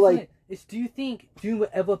 But so, like... do you think Dune would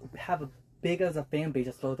ever have a big as a fan base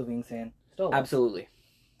as Lord of the Rings and Star Wars? Absolutely.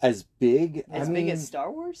 As big? Big as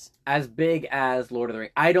Star Wars? As big as Lord of the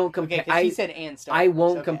Rings. I don't compare... Okay, he said and Star Wars. I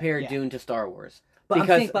won't compare Dune to Star Wars.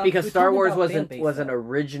 Because Star Wars was an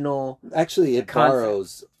original... Actually, it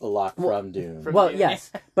borrows a lot from Dune.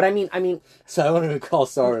 Yes. But I mean... So I won't even call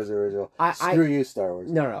Star Wars original. Screw you, Star Wars.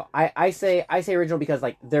 No. I say original because,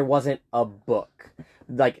 like, there wasn't a book.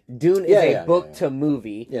 Like, Dune is a book to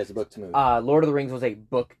movie. Yeah, it's a book to movie. Lord of the Rings was a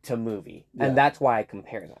book to movie. Yeah. And that's why I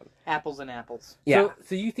compare them. Apples and apples. Yeah.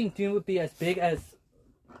 So you think Dune would be as big as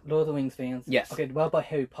Lord of the Rings fans? Yes. Okay, what about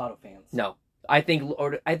Harry Potter fans? No. I think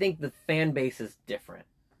the fan base is different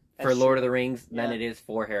for Lord of the Rings than it is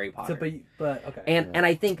for Harry Potter. So, but okay. And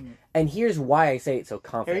I think, and here's why I say it so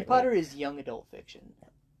confidently. Harry Potter is young adult fiction.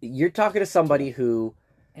 You're talking to somebody who...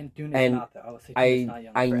 And Dune is not there.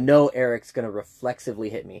 I know Eric's going to reflexively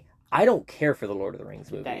hit me. I don't care for the Lord of the Rings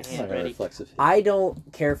movies. I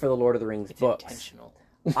don't care for the Lord of the Rings books. Intentional.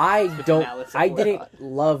 I didn't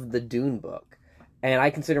love the Dune book. And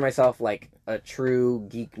I consider myself like a true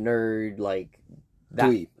geek nerd, like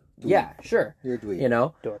that. Dweeb. Yeah, sure. You're a dweeb. You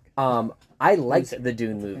know? Dork. I liked the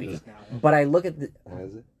Dune movie. But I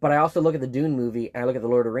also look at the Dune movie and I look at the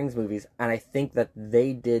Lord of the Rings movies and I think that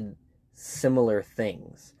they did similar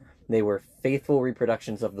things. They were faithful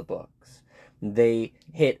reproductions of the books. They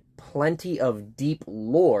hit plenty of deep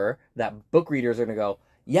lore that book readers are going to go,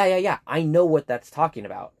 yeah, I know what that's talking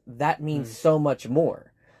about. That means so much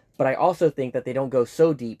more. But I also think that they don't go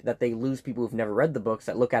so deep that they lose people who've never read the books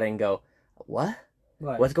that look at it and go, what?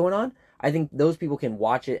 Right. What's going on? I think those people can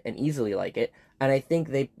watch it and easily like it. And I think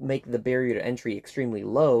they make the barrier to entry extremely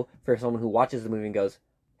low for someone who watches the movie and goes,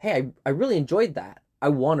 hey, I really enjoyed that. I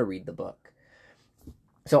want to read the book.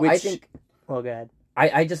 So I think... Well, go ahead.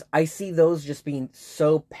 I see those just being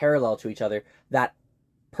so parallel to each other that,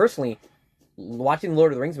 personally, watching the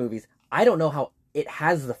Lord of the Rings movies, I don't know how it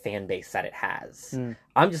has the fan base that it has.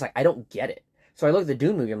 I'm just like, I don't get it. So I look at the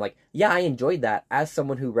Dune movie, I'm like, yeah, I enjoyed that as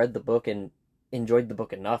someone who read the book and enjoyed the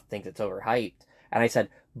book enough, thinks it's overhyped. And I said,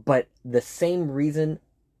 but the same reason,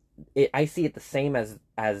 I see it the same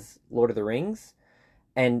as Lord of the Rings,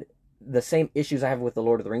 and the same issues I have with the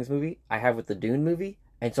Lord of the Rings movie, I have with the Dune movie.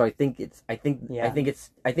 And so I think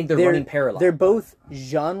they're running parallel. They're both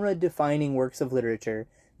genre-defining works of literature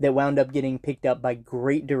that wound up getting picked up by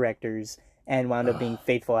great directors and wound up being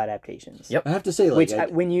faithful adaptations. Yep. I have to say, like,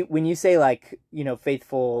 which when you say, like, you know,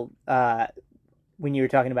 faithful, when you were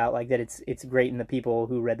talking about like that it's great and the people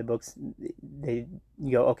who read the books, you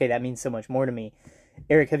go, okay, that means so much more to me.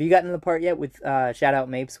 Eric, have you gotten to the part yet with shout out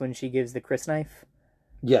Mapes when she gives the Chris knife?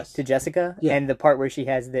 Yes. To Jessica? Yeah. And the part where she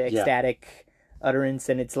has the ecstatic utterance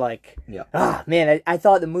and it's like, yeah. Man, I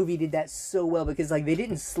thought the movie did that so well because like they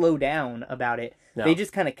didn't slow down about it. No. They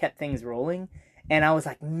just kind of kept things rolling. And I was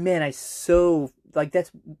like, man,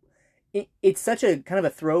 it's such a kind of a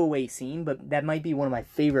throwaway scene, but that might be one of my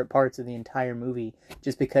favorite parts of the entire movie,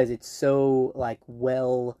 just because it's so like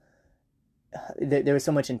there was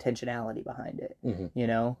so much intentionality behind it, you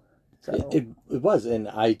know. So it was, and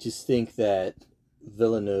I just think that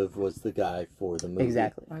Villeneuve was the guy for the movie.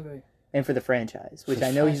 Exactly. I agree. And for the franchise, which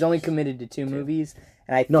I know he's only committed to 2 movies,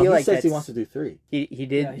 and I feel like he says he wants to do 3. He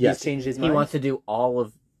did. Yeah, he's changed his mind. He wants to do all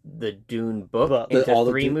of the Dune book into all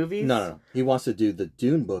 3 movies? No. He wants to do the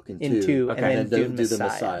Dune book in 2. Okay. And then Dune do Messiah. the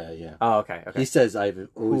Messiah, yeah. Oh, okay. He says, I've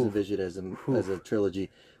always envisioned it as a trilogy,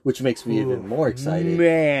 which makes me even more excited.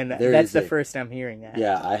 Man, that's the first I'm hearing that.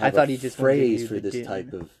 Yeah, I thought a he just phrase for the this Dune.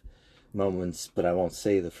 type of moments, but I won't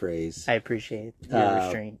say the phrase. I appreciate your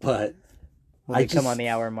restraint. But when we come on the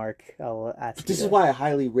hour mark, I'll ask This you is why I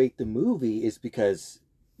highly rate the movie, is because,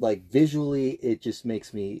 like, visually, it just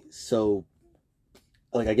makes me so...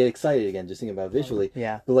 Like, I get excited again just thinking about visually.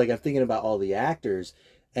 Yeah. But, like, I'm thinking about all the actors,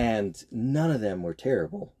 and none of them were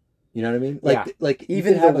terrible. You know what I mean? Like, like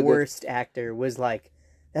even the worst actor was like,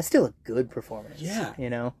 that's still a good performance. Yeah. You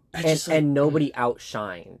know? And nobody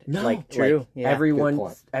outshined. No. Like, True. Like, Yeah. everyone,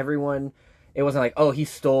 it wasn't like, oh, he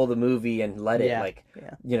stole the movie and let it. Like,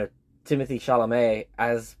 you know, Timothée Chalamet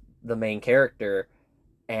as the main character,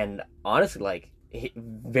 and honestly, like,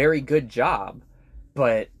 very good job,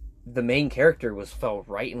 but the main character fell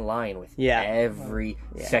right in line with every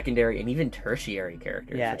secondary and even tertiary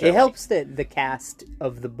character. Yeah, it helps that the cast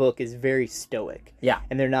of the book is very stoic. Yeah.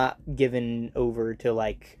 And they're not given over to,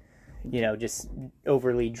 like, you know, just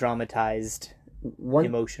overly dramatized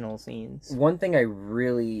emotional scenes. One thing I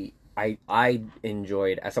really I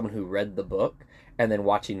enjoyed as someone who read the book and then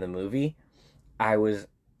watching the movie, I was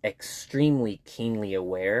extremely keenly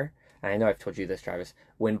aware, and I know I've told you this, Travis,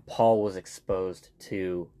 when Paul was exposed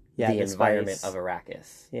to the environment of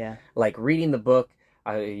Arrakis. Yeah. Like, reading the book,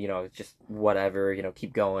 you know, it's just whatever, you know,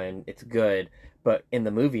 keep going, it's good. But in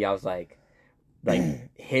the movie, I was like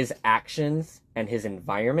his actions and his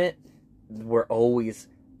environment were always,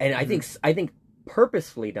 and I think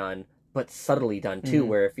purposefully done, but subtly done too,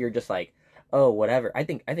 where if you're just like, oh, whatever, I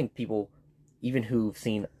think people, even who've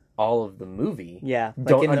seen all of the movie,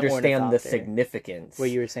 don't understand the significance.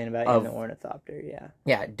 What you were saying about in the ornithopter,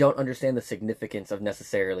 don't understand the significance of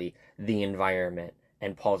necessarily the environment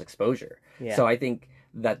and Paul's exposure. Yeah. So I think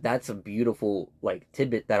that's a beautiful, like,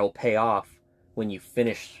 tidbit that'll pay off when you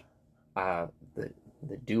finish the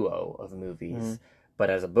duo of movies. But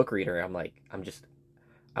as a book reader,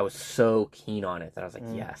 I was so keen on it that I was like,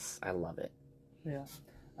 yes, I love it. Yeah,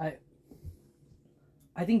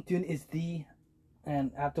 I think Dune is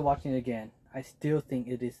and after watching it again, I still think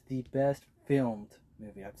it is the best filmed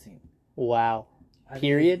movie I've seen. Wow.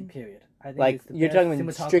 Period. I think like, you're talking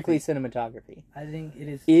about strictly cinematography. I think it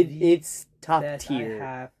is. It's top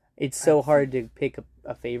tier. It's so hard to pick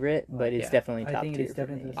a favorite, but it's definitely top tier. It's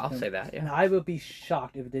definitely I'll say that. Yeah. And I will be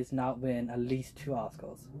shocked if it does not win at least 2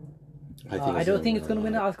 Oscars. I don't think it's going to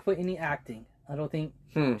win an Oscar for any acting. I don't think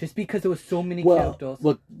just because there were so many characters.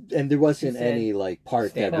 Look, and there wasn't any like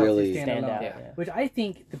part that really stand out. Yeah. Which I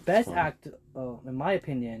think the best actor, in my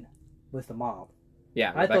opinion, was the mom.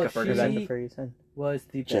 Yeah, I Rebecca thought Ferguson was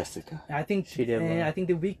the best. Jessica. I think she did. And I think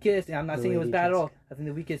the weakest. And I'm not saying it was bad at all. I think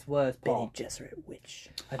the weakest was Paul. Bene Gesserit witch.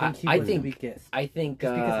 I think he was the weakest. I think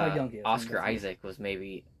because how young he is. Oscar Isaac was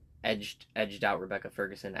maybe edged out Rebecca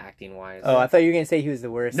Ferguson acting wise. Oh, I thought you were gonna say he was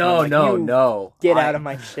the worst. No. Get out of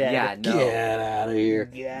my shed. Yeah, no. Get out of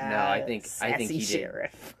here. Yeah, no, I think he did.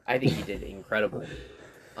 I think he did incredible.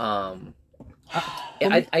 I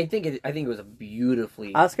think it was a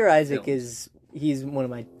beautifully. Oscar Isaac he's one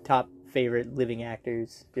of my top favorite living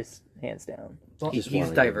actors, just hands down. Well, he's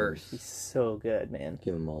diverse. He's so good, man.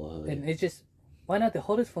 Give him all a hug. And it's just, why not? The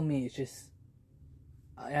hardest for me is just,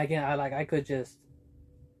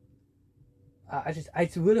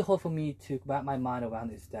 it's really hard for me to wrap my mind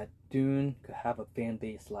around this, that Dune could have a fan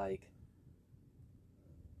base like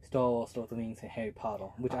Star Wars, Lord of the Rings, and Harry Potter,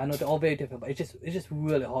 which I know they're all very different, but it's just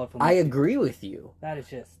really hard for me. I agree with you. That is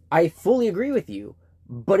just. I fully agree with you,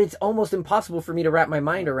 but it's almost impossible for me to wrap my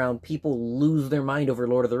mind around people lose their mind over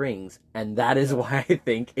Lord of the Rings, and that is why I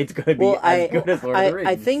think it's going to be as good as Lord of the Rings.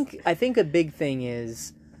 I think a big thing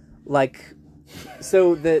is, like,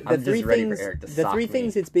 so the three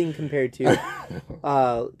things it's being compared to,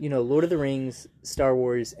 Lord of the Rings, Star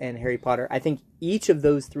Wars, and Harry Potter. I think each of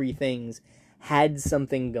those 3 things had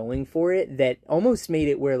something going for it that almost made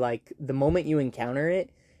it where, like, the moment you encounter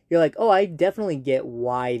it, you're like, oh, I definitely get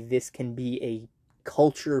why this can be a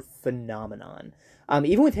culture phenomenon.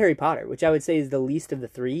 Even with Harry Potter, which I would say is the least of the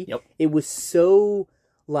 3, it was so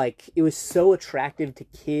attractive to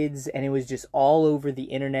kids, and it was just all over the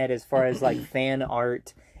internet as far as like fan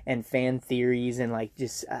art and fan theories and like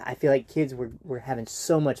just I feel like kids were having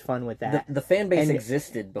so much fun with that. The fan base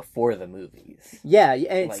existed before the movies. Yeah,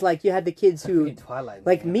 and it's like you had the kids who Twilight,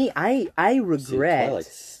 like me. I regret.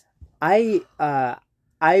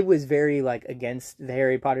 I was very like against the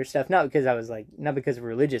Harry Potter stuff, not because of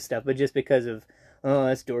religious stuff, but just because of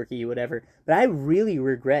that's dorky, whatever. But I really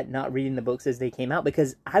regret not reading the books as they came out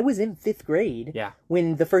because I was in 5th grade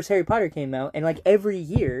when the first Harry Potter came out, and like every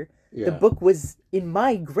year the book was in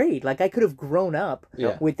my grade. Like I could have grown up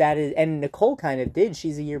with that, and Nicole kind of did.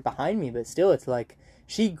 She's a year behind me, but still, it's like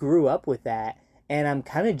she grew up with that. And I'm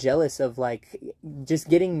kind of jealous of like just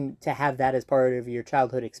getting to have that as part of your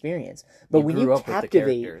childhood experience. But when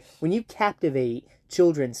you captivate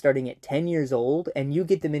children starting at 10 years old and you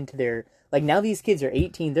get them into their like now these kids are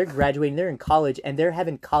 18, they're graduating, they're in college, and they're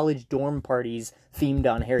having college dorm parties themed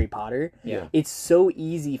on Harry Potter. Yeah. It's so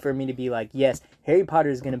easy for me to be like, yes, Harry Potter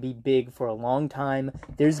is going to be big for a long time.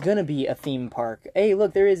 There's going to be a theme park. Hey,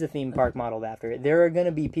 look, there is a theme park modeled after it. There are going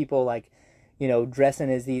to be people like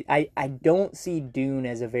dressing as these. I don't see Dune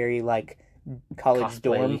as a very like college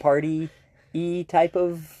dorm party type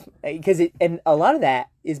of and a lot of that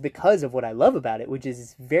is because of what I love about it, which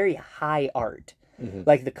is very high art. Mm-hmm.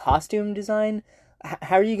 Like the costume design.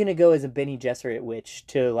 How are you going to go as a Bene Gesserit witch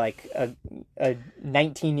to like a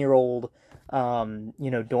 19-year-old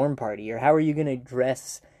dorm party, or how are you going to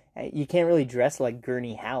dress? You can't really dress like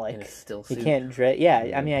Gurney Halleck. In a still suit. You can't dress.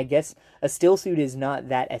 Yeah, I mean, I guess a still suit is not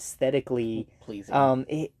that aesthetically pleasing.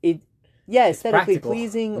 Aesthetically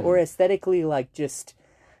pleasing or aesthetically like just.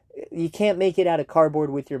 You can't make it out of cardboard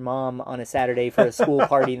with your mom on a Saturday for a school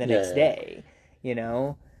party the next day.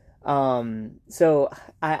 So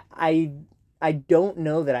I don't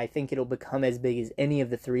know that I think it'll become as big as any of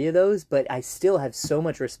the three of those, but I still have so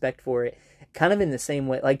much respect for it. Kind of in the same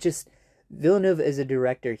way, like just. Villeneuve as a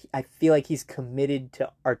director, I feel like he's committed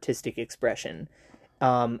to artistic expression,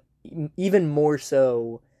 even more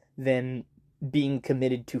so than being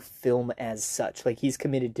committed to film as such. Like he's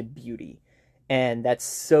committed to beauty, and that's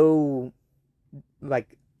so.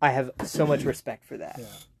 Like I have so much respect for that. Yeah.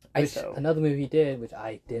 Another movie he did, which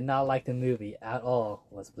I did not like the movie at all,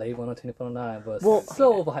 was Blade Runner 2049. Was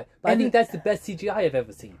so overhyped. But I think that's the best CGI I've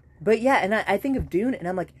ever seen. But yeah, and I think of Dune, and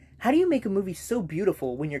I'm like, how do you make a movie so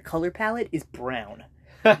beautiful when your color palette is brown?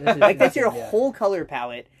 Like that's your whole color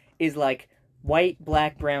palette is like white,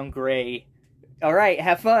 black, brown, gray. All right,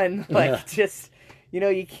 have fun. Like just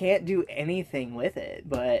you can't do anything with it,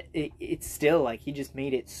 but it's still like he just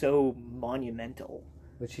made it so monumental.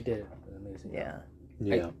 Which he did. Amazing. Yeah.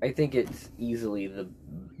 I think it's easily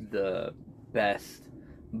the best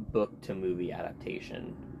book to movie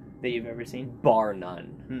adaptation that you've ever seen, bar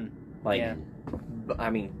none. I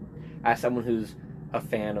mean, as someone who's a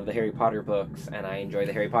fan of the Harry Potter books and I enjoy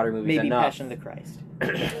the Harry Potter movies maybe enough. Passion of the Christ.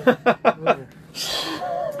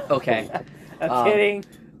 Okay. I'm kidding.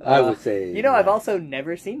 I would say I've also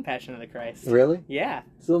never seen Passion of the Christ. Really? Yeah.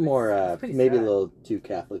 It's a little more maybe a little too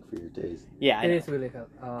Catholic for your taste. Yeah, it is really good.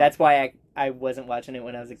 That's why I wasn't watching it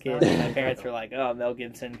when I was a kid. And my parents were like, "Oh, Mel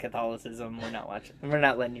Gibson, Catholicism. We're not watching. We're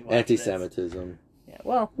not letting you watch Anti-Semitism." Yeah.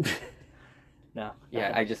 Well. No.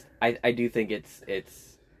 Yeah, I do think it's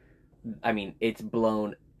I mean, it's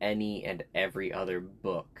blown any and every other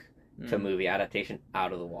book to movie adaptation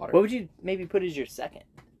out of the water. What would you maybe put as your second?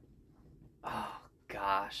 Oh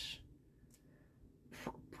gosh.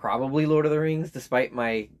 Probably Lord of the Rings, despite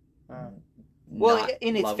my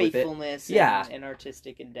in its faithfulness and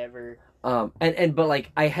artistic endeavor. But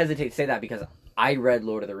like I hesitate to say that because I read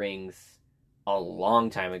Lord of the Rings a long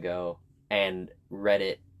time ago and read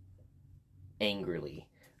it angrily.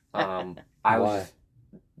 Why?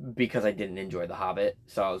 Because I didn't enjoy The Hobbit,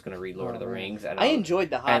 so I was going to read Lord of the Rings. And I enjoyed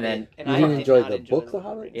The Hobbit. And you didn't enjoy the book, The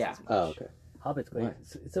Hobbit? Yeah. Oh, okay. Hobbit's great.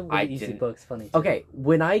 It's a really easy book. It's funny. Okay,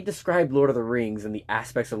 when I describe Lord of the Rings and the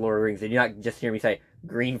aspects of Lord of the Rings, did you not just hear me say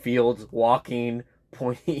green fields, walking,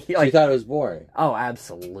 pointy? Like, you thought it was boring? Oh,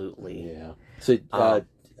 absolutely. Yeah. So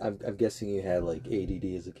I'm guessing you had like ADD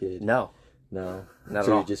as a kid? No. No? Not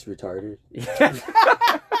so at all. you're just retarded?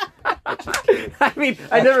 I mean,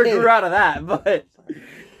 I never grew out of that, but...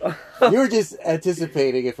 You were just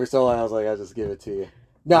anticipating it for so long, I was like, I'll just give it to you.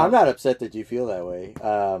 No, I'm not upset that you feel that way.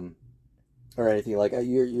 Or anything. Like,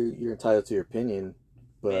 you're entitled to your opinion,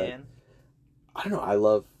 but... Man. I don't know, I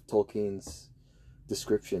love Tolkien's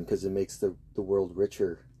description because it makes the world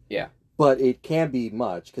richer. Yeah. But it can be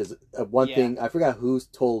much, because one thing... I forgot who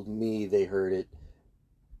told me they heard it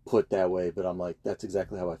put that way, but I'm like, that's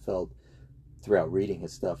exactly how I felt throughout reading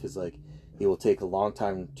his stuff. Is like, it will take a long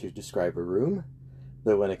time to describe a room,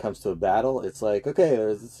 but when it comes to a battle, it's like, okay,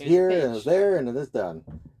 there's here and there's there and then it's done.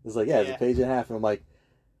 It's like, it's a page and a half, and I'm like,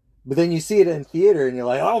 But then you see it in theater, and you're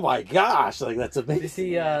like, "Oh my gosh!" Like that's amazing. You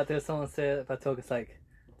see, there's someone said about Token, it's like,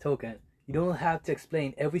 Token, you don't have to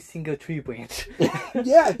explain every single tree branch.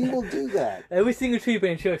 Yeah, he will do that. Every single tree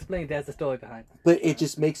branch he'll explain. That's the story behind. But it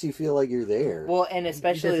just makes you feel like you're there. Well, and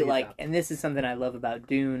especially and this is something I love about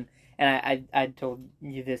Dune. And I told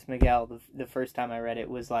you this, Miguel, the first time I read it,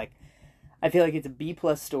 was like, I feel like it's a B+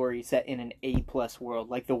 story set in an A+ world.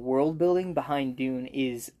 Like, the world building behind Dune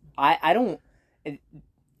is, I don't,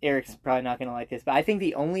 Eric's probably not going to like this, but I think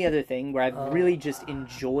the only other thing where I've really just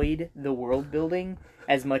enjoyed the world building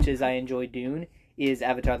as much as I enjoy Dune is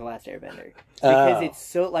Avatar: The Last Airbender. Because it's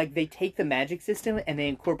so, like, they take the magic system and they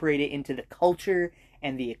incorporate it into the culture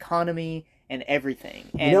and the economy and everything.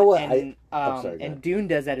 And, you know what? And Dune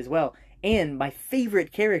does that as well. And my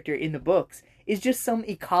favorite character in the books is just some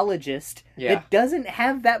ecologist that doesn't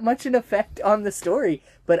have that much an effect on the story.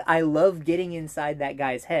 But I love getting inside that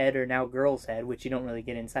guy's head, or now girl's head, which you don't really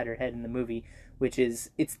get inside her head in the movie, which is,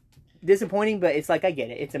 it's disappointing, but it's like, I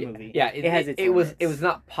get it. It's a movie. Yeah, it has its limits. It was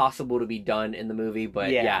not possible to be done in the movie,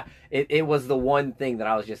 but it was the one thing that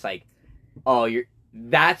I was just like, oh,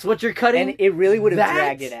 that's what you're cutting? And it really would have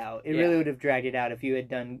dragged it out. It really would have dragged it out if you had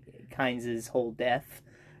done Kynes' whole death,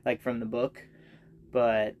 like from the book.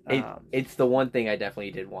 But it's the one thing I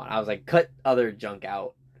definitely did want. I was like, cut other junk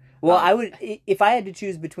out. Well, I would, if I had to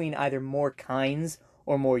choose between either more Kynes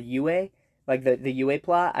or more Yue, like the Yue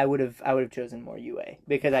plot, I would have chosen more Yue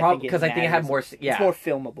because I think it had more. Yeah, it's more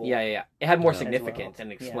filmable. Yeah. It had more significance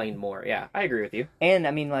and explained more. Yeah, I agree with you. And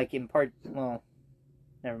I mean, like in part, well,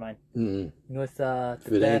 never mind. Mm-hmm. You know what's the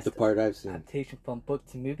best the part I've seen adaptation from book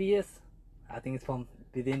to movie is? I think it's from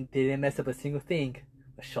they didn't mess up a single thing.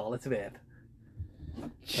 But Charlotte's Web.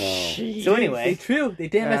 So anyway, it's true. They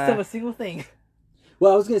didn't mess up a single thing.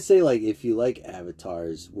 Well, I was gonna say, like, if you like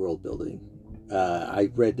Avatar's world building, I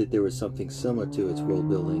read that there was something similar to its world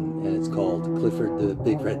building, and it's called Clifford the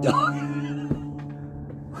Big Red Dog.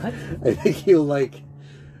 What? I think you'll like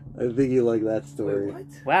that story. Wait,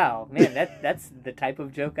 what? Wow, man, that's the type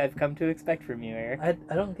of joke I've come to expect from you, Eric.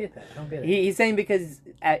 I don't get that. I don't get it. He's saying because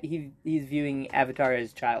he's viewing Avatar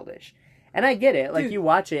as childish. And I get it. Like, dude, you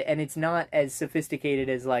watch it, and it's not as sophisticated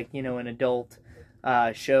as, like, you know, an adult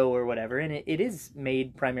show or whatever. And it is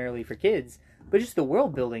made primarily for kids. But just the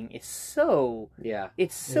world building is so... Yeah.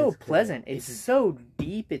 It's so pleasant. It's so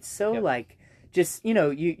deep. It's so, like... Just, you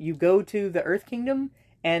know, you go to the Earth Kingdom,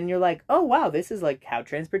 and you're like, oh, wow, this is, like, how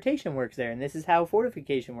transportation works there. And this is how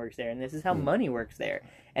fortification works there. And this is how money works there.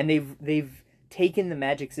 And they've taken the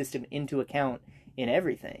magic system into account in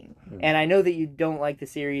everything. And I know that you don't like the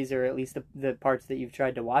series, or at least the parts that you've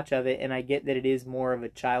tried to watch of it, and I get that it is more of a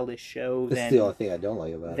childish show That's the only thing I don't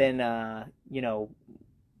like about it.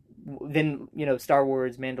 Than Star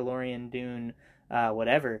Wars, Mandalorian, Dune,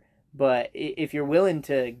 whatever. But if you're willing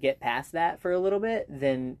to get past that for a little bit,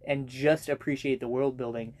 and just appreciate the world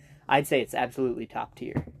building, I'd say it's absolutely top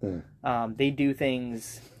tier. They do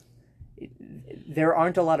things. There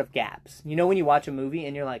aren't a lot of gaps. You know, when you watch a movie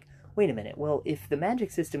and you're like, wait a minute, well, if the magic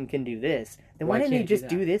system can do this, then why didn't they just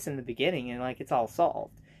do this in the beginning and, like, it's all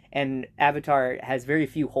solved? And Avatar has very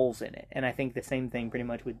few holes in it, and I think the same thing pretty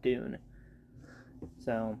much with Dune.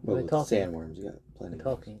 So, with sandworms, you got plenty of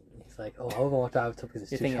talking. It's like, oh, I won't watch Avatar because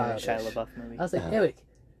it's too childish. You're thinking of the Shia LaBeouf movie. I was like, Eric,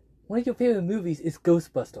 one of your favorite movies is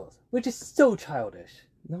Ghostbusters, which is so childish.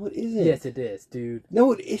 No, it isn't. Yes, it is, dude.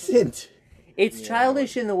 No, it isn't. It's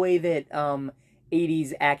childish in the way that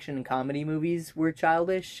 80s action comedy movies were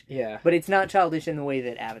childish. Yeah. But it's not childish in the way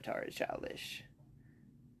that Avatar is childish.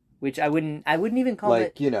 Which I wouldn't even call like,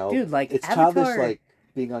 it. You know, dude, like, it's Avatar, childish, like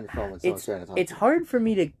being on your phone when someone's trying to talk. It's hard for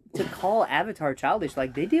me to call Avatar childish.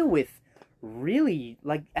 Like, they deal with really,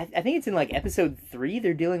 like, I think it's in, like, episode 3,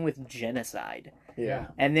 they're dealing with genocide. Yeah.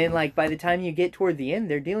 And then, like, by the time you get toward the end,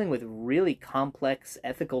 they're dealing with really complex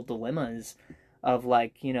ethical dilemmas of,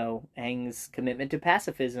 like, you know, Aang's commitment to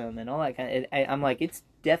pacifism and all that kind of... I'm like, it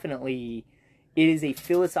is a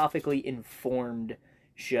philosophically informed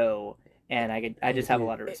show, and I just have a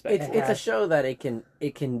lot of respect. It's a show that it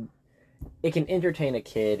can entertain a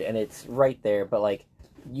kid, and it's right there, but, like,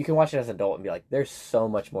 you can watch it as an adult and be like, there's so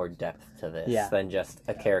much more depth to this than just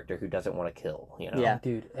a character who doesn't want to kill, you know? Yeah.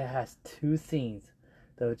 Dude, it has 2 scenes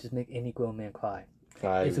that would just make any grown man cry.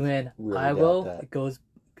 It's when Iroh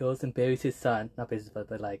goes and buries his son, not buries his son,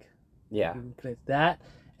 but like, that,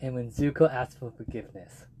 and when Zuko asks for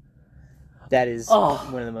forgiveness. That is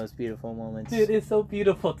one of the most beautiful moments. Dude, it's so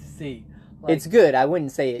beautiful to see. Like, it's good. I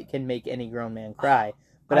wouldn't say it can make any grown man cry,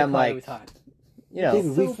 but I'm like, you know,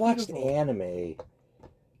 David, we've watched anime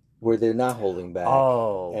where they're not holding back.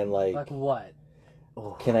 Oh, and like what?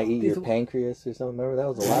 Can I eat your pancreas or something? Remember that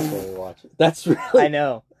was the last one we watched. That's really. I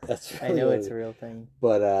know. That's I really know what it's it a is. real thing.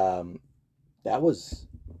 But that was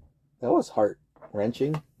heart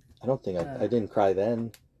wrenching. I don't think I didn't cry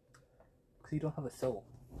then. Because you don't have a soul.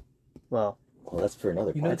 Well, that's for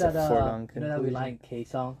another. You know podcast. that Relient K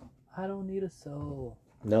song? I don't need a soul.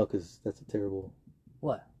 No, because that's a terrible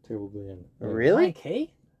What? band. really? Relient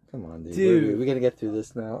K? Come on, dude. Dude. We're gonna get through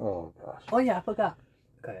this now. Oh gosh. Oh yeah, I forgot.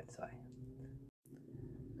 Go ahead. Sorry.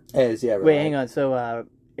 Yeah, Wait, hang on. So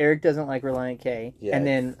Eric doesn't like Relient K, Yeah. and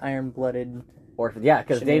then Iron Blooded. Orphan. Yeah,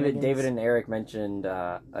 because Shenanigans. David and Eric mentioned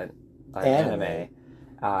an Anime. anime.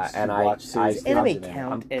 Just And watch series Does anime I'm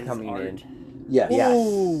count as coming art? in. Yes. Yes.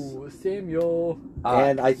 Ooh, Samuel.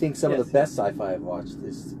 And I think some of yes. the best sci-fi I've watched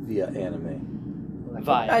is via anime.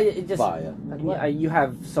 Via. It just Via. you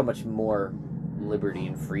have so much more liberty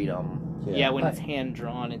and freedom. Yeah, when Right. it's hand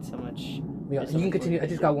drawn, it's so much. Yeah, There's you so can much continue. more I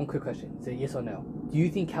just got one quick question. Say yes or no. Do you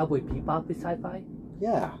think Cowboy Bebop is sci-fi?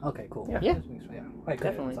 Yeah. Okay, cool. Yeah. Yeah. Just making sure, yeah. Right, go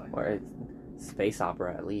ahead, Definitely. sorry. Or it's space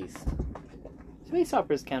opera at least. Space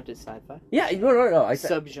operas count as sci-fi. Yeah, no. I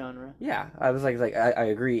said, Subgenre. yeah, I was like I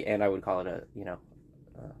agree, and I would call it a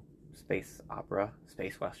space opera,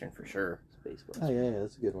 space western for sure. Space Oh western. yeah,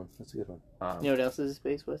 that's a good one. That's a good one. You know what else is a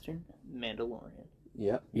space western? Mandalorian.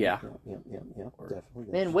 Yep. Yeah. Yep.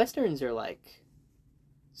 Definitely. Man, westerns are like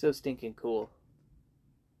so stinking cool.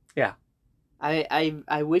 Yeah.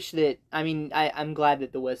 I wish that I'm glad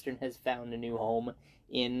that the western has found a new home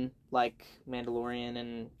in like Mandalorian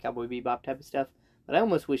and Cowboy Bebop type of stuff. But I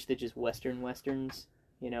almost wish that just westerns,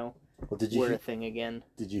 Well, were a thing again.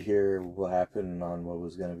 Did you hear what happened on what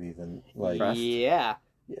was going to be the Yeah.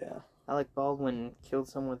 Yeah. Alec Baldwin killed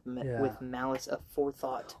someone with malice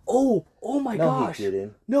aforethought. Oh my No, gosh. he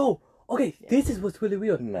didn't. No. Okay, this is what's really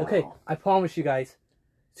weird. No. Okay, I promise you guys.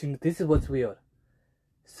 So this is what's weird.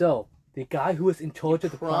 So the guy who was in charge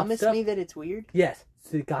of the prop Promise stuff. me that it's weird? Yes.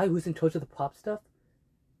 So the guy who was in charge of the prop stuff,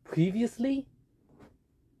 previously,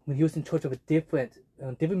 when he was in charge of a different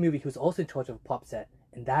movie, he was also in charge of a prop set,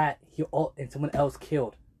 and someone else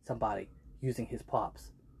killed somebody using his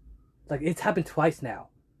props. Like it's happened twice now.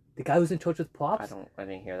 The guy who's in charge of props. I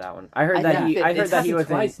didn't hear that one. I heard that he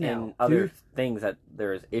was in other things that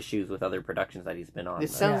there's issues with other productions that he's been on.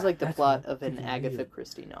 This sounds like the that's plot of an freaking Agatha weird.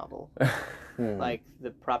 Christie novel. Hmm. Like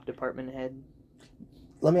the prop department head.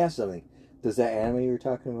 Let me ask you something. Does that anime you were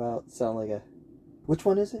talking about sound like a? Which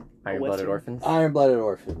one is it? Iron Blooded Western. Orphans. Iron-Blooded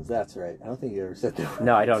Orphans. That's right. I don't think you ever said that.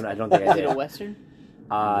 No, I don't think I Is did. it a western?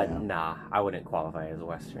 No. Nah, I wouldn't qualify as a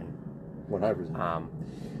western. 100%.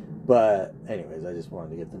 But anyways, I just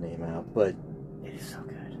wanted to get the name out. But It is so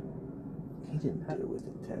good. he didn't do it with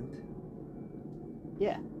intent.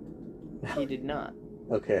 Yeah. He did not.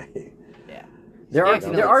 Okay. There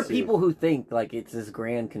Yeah, are it's- people who think like it's this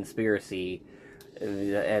grand conspiracy,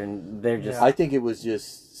 and they're just I think it was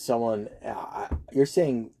just someone. You're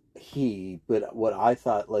saying he, but what I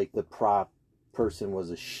thought like the prop person was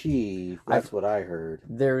a she. That's what I heard.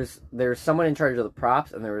 there's someone in charge of the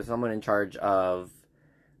props, and there was someone in charge of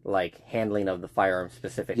like handling of the firearm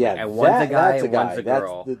specifically. Yeah, and one's a guy that's and one's a That's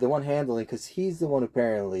girl. the one handling, because he's the one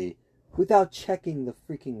apparently, without checking the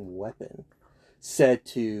freaking weapon, said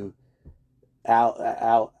to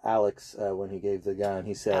Alex when he gave the gun.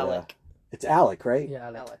 He said, Alec. "It's Alec, right?" Yeah,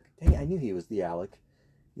 Alec. Dang, I knew he was the Alec.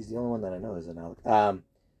 He's the only one that I know is an Alec.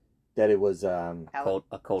 That it was a cold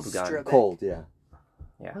gun. Strubek. cold. Yeah.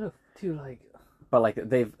 Yeah. What if, dude, like, But like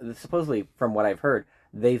they've supposedly, from what I've heard,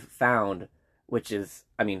 they've found, which is,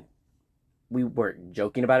 I mean, we weren't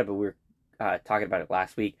joking about it, but we were talking about it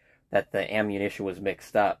last week, that the ammunition was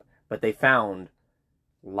mixed up. But they found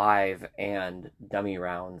live and dummy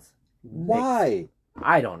rounds. Why?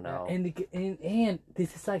 I don't know. and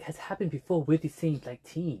this is like has happened before with the same like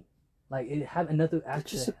team, like it had another They're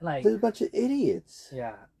just actor like they're a bunch of idiots.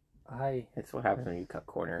 yeah, It's what happens when you cut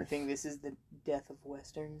You corners. think this is the death of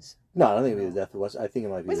westerns? No, I don't think it was the death of West. I think it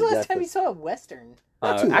might be When's the the last death time of... you saw a western?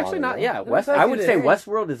 Not too long Actually, not. ago. Yeah, was I would actually say there.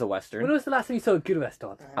 Westworld is a western. when was the last time you saw a good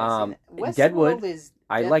restaurant? I haven't seen it. Deadwood. Westworld is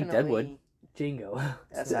I like definitely Django.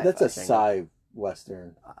 That's a sci-fi. sci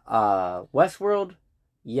western. Westworld,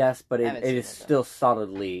 yes, but Haven't it seen is it, though. still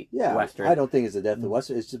solidly Yeah, western. I don't think it's the death of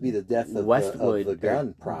Western. It should be the death of Westwood, the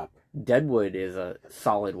gun prop. Deadwood is a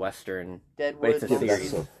solid western. Deadwood. But it's a Yeah, but that's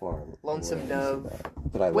series. so far. Lonesome away Dove. from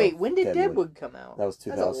that. But I Wait, love when did Deadwood come out? That was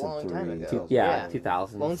That's a long 2003. time ago.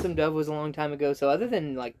 2000. Lonesome Dove was a long time ago. So other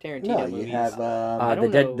than like Tarantino No, movies, you have I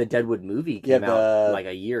don't know. the Deadwood movie You came have out the like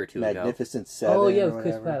a year or two ago. Magnificent Seven. Oh yeah, or with Chris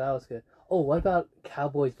whatever. Pratt, that was good. Oh, what about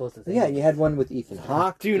Cowboys versus Yeah, Aliens? you had one with Ethan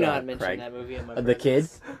Hawke. do not mention Craig. that movie in my The Kid?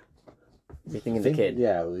 presence. You're thinking the kid.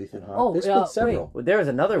 Yeah, with Ethan Hawke. Oh, There's yeah, been several. Well, there was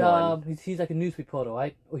another one. He's like a news reporter,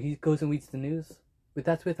 right? Or he goes and reads the news. But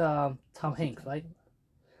that's with Tom Hanks, right?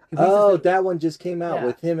 Oh, that one just came out Yeah.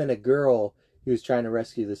 with him and a girl. He was trying to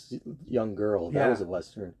rescue this young girl. That Yeah. was a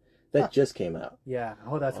Western. That just came out. Yeah.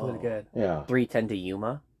 Oh, that's really good. Yeah. 3:10 to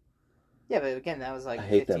Yuma. Yeah, but again, that was like I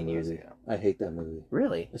hate that 15 years movie. ago. I hate that movie.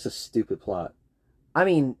 Really? It's a stupid plot. I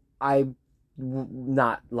mean,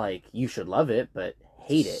 not like you should love it, but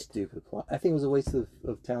hate it. Stupid plot. I think it was a waste of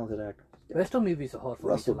talented actors. Western movies are hard for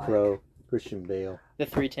Russell me to Crowe, like. Christian Bale. The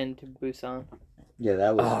 310 to Busan. Yeah,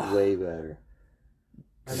 that was Oh. way better.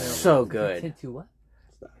 I know. So good. Into what?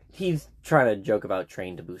 He's trying to joke about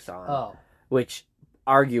Train to Busan, Oh, which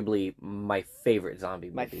arguably my favorite zombie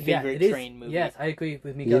movie. My favorite it is. train movie. Yes, I agree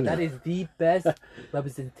with Miguel. You know. That is the best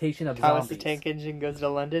representation of Thomas the zombies. Tank Engine goes to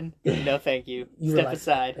London? No, thank you. You Step would like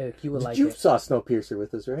aside. You would like you it. saw Snowpiercer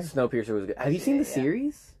with us, right? Snowpiercer was good. Have you seen the Yeah.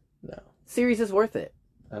 series? No, Series is worth it.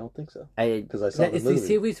 I don't think so. I Because I saw That the is the movie.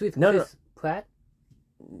 series with No, Chris Pratt?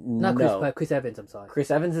 Not Chris no. Pratt, Chris Evans, I'm sorry. Chris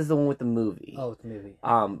Evans is the one with the movie. Oh, the movie.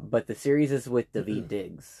 But the series is with David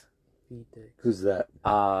Diggs. Who's that?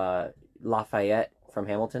 Lafayette from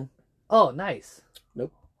Hamilton. Oh, nice.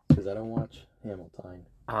 Because I don't watch Hamilton.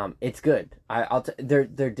 It's good.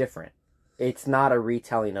 They're different. It's not a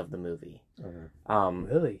retelling of the movie. Okay.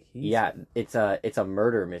 Really? Yeah, it's a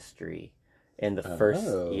murder mystery. In the first,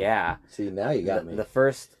 Oh. yeah. See, now you got me. The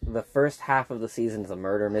first half of the season is a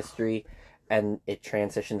murder mystery, and it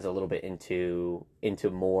transitions a little bit into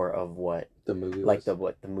more of what The movie like was?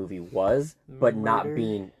 what the movie was, but not Murder.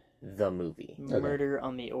 being the movie. Murder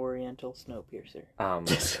on the Oriental Snowpiercer.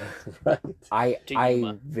 Right. I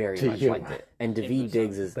Yuma. very To much Yuma. liked it, and In David Busan.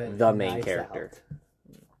 Diggs is But the main Knives character. Out.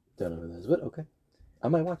 Don't know who that is, but okay. I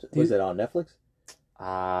might watch it. Was it on Netflix?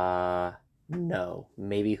 No,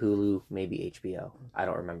 maybe Hulu, maybe HBO. I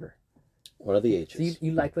don't remember. One of the H's. So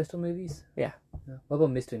you like Western movies? Yeah. What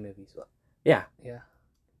about mystery movies? Yeah. Yeah.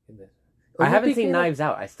 I haven't seen Knives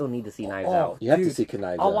Out. I still need to see Knives Out. You have to Dude, see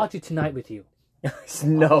Knives I'll Out. watch it tonight with you.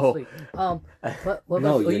 No. Honestly. What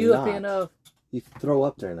No, about, are you're you not. a fan of? You throw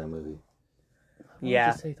up during that movie. Why would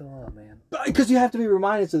Yeah. you say oh man. Because you have to be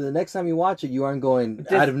reminded so the next time you watch it, you aren't going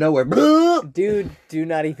Just- out of nowhere. "Bleh!" Dude, do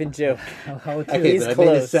not even joke. How would Okay, He's but I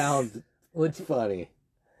made it close. sound would you, funny.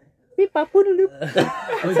 That's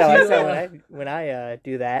would how you, I sound when I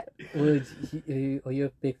do that. are you a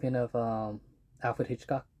big fan of Alfred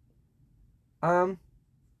Hitchcock?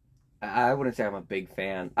 I wouldn't say I'm a big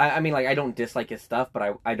fan. I mean, like, I don't dislike his stuff,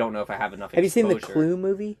 but I don't know if I have enough Have you seen the exposure. Clue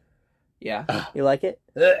movie? Yeah. You like it?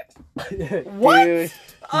 What? Dude,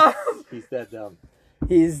 He's that dumb.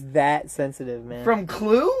 he's that sensitive, man. From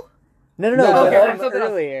Clue? No, No, but okay, from something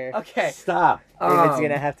else. earlier. Okay. Stop. David's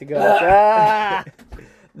gonna have to go. Ah!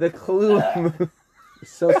 The Clue movie.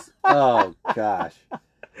 So. Oh gosh.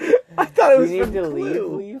 I thought it Do was you from need to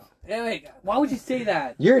Clue. leave? Hey, wait, why would you say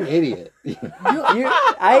that? You're an idiot.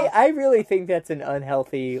 I really think that's an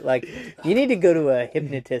unhealthy. Like, you need to go to a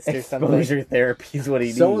hypnotist or something. Exposure therapy is what he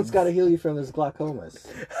needs. Someone's got to heal you from this glaucomas.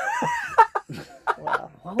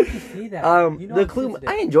 Wow. Why would you say that? You know The I'm Clue. sensitive.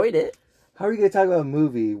 I enjoyed it. How are you going to talk about a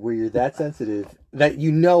movie where you're that sensitive that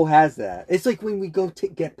you know has that? It's like when we go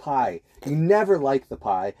get pie. You never like the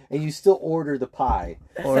pie, and you still order the pie.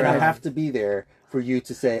 Or, And I have to be there for you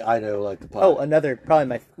to say, I don't like the pie. Oh, another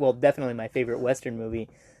probably definitely my favorite Western movie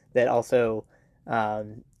that also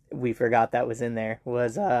we forgot that was in there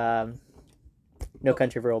was No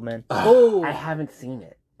Country for Old Men. Oh, I haven't seen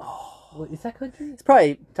it. what, is that country? It's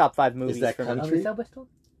probably top 5 movies that for me. country? Is that Western?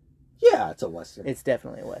 Yeah, it's a Western. It's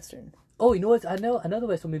definitely a Western. Oh, you know what? I know another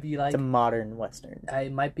Western movie you like. It's a modern Western.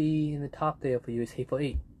 It might be in the top there for you. Is Hateful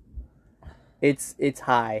Eight. It's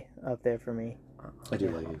high up there for me. I do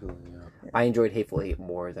like it. Yeah. I enjoyed Hateful Eight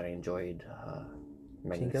more than I enjoyed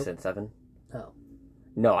Magnificent Seven. Oh.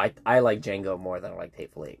 No, I like Django more than I liked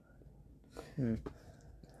Hateful Eight.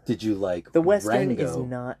 Did you like The Western Rango? is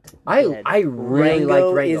not. I dead. really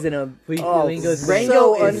liked Rango. Isn't a Rango's great.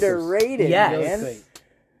 so Rango is- underrated. Yes. That was Man. great.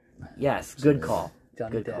 Yes, good call.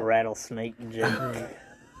 Johnny Good Depp. call. Rattlesnake Jim.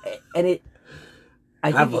 And it,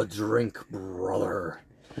 I Have think a drink, brother.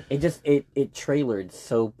 it just it trailered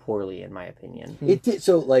so poorly in my opinion. It did.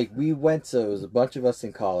 So, like, we went. So it was a bunch of us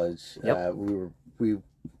in college. Yep. We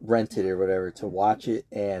rented it or whatever to watch it,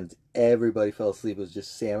 and everybody fell asleep. It was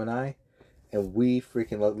just Sam and I, and we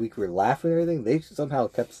we were laughing and everything. They somehow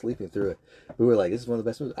kept sleeping through it. We were like, "This is one of the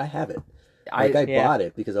best movies." I have it. I yeah. bought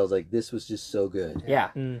it because I was like, "This was just so good." Yeah.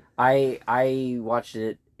 Mm. I watched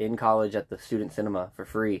it in college at the student cinema for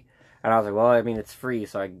free. And I was like, well, I mean, it's free,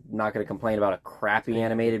 so I'm not going to complain about a crappy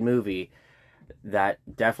animated movie that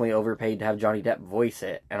definitely overpaid to have Johnny Depp voice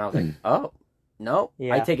it. And I was like, oh, no,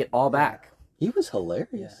 Yeah. I take it all back. He was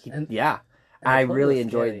hilarious. And Yeah. and I the plot really was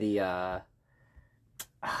enjoyed scary.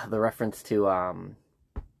 the reference to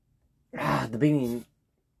The beginning.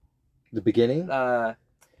 The beginning? To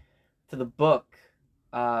the book,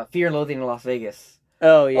 Fear and Loathing in Las Vegas.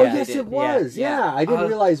 Oh yeah. Oh yes, it was. Yeah. I didn't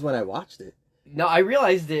realize when I watched it. No, I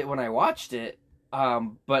realized it when I watched it.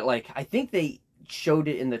 But like I think they showed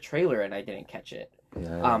it in the trailer and I didn't catch it.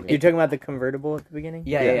 Yeah, You're talking about the convertible at the beginning?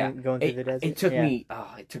 Yeah. Going through the desert. It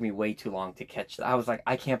took me way too long to catch that. I was like,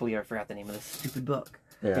 I can't believe I forgot the name of this stupid book.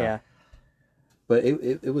 Yeah. But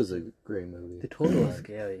it was a great movie. The turtle was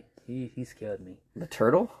scary. He scared me. The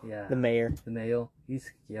turtle? Yeah. The mayor. The mayor. He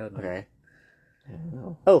scared me. Okay.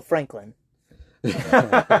 Oh, Franklin.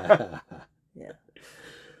 Yeah.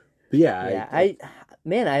 But yeah.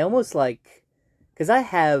 I almost like, because I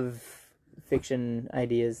have fiction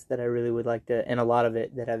ideas that I really would like to, and a lot of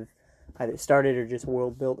it that I've either started or just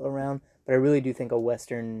world built around, but I really do think a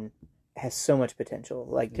Western has so much potential,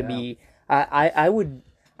 like to be, I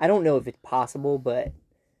don't know if it's possible, but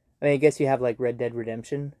I mean, I guess you have like Red Dead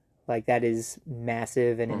Redemption, like that is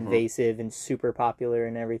massive and invasive and super popular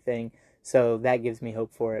and everything, so that gives me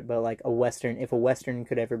hope for it. But like if a Western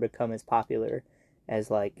could ever become as popular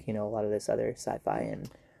as like, you know, a lot of this other sci-fi and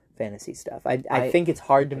fantasy stuff, I think it's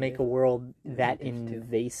hard to make a world that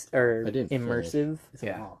immersive.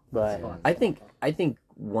 Yeah, but I think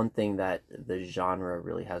one thing that the genre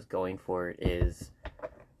really has going for it is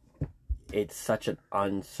it's such an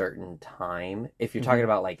uncertain time. If you're talking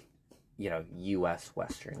about like, you know, U.S.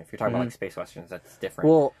 Western, if you're talking about like space Westerns, that's different.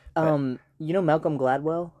 Well, you know Malcolm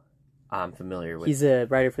Gladwell? I'm familiar with. He's a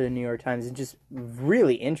writer for the New York Times, and just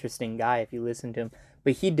really interesting guy if you listen to him.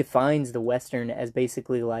 But he defines the Western as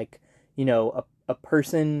basically like, you know, a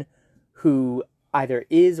person who either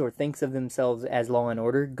is or thinks of themselves as law and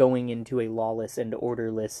order going into a lawless and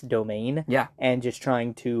orderless domain. Yeah. And just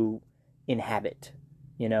trying to inhabit,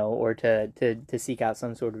 you know, or to seek out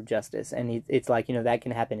some sort of justice. And it's like, you know, that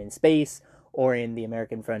can happen in space or in the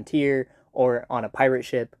American frontier or on a pirate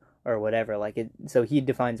ship or whatever. Like it, so he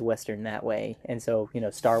defines Western that way. And so, you know,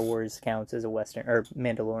 Star Wars counts as a Western, or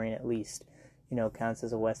Mandalorian at least, you know, counts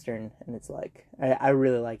as a Western. And it's like, I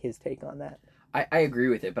really like his take on that. I agree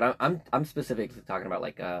with it, but I'm specifically talking about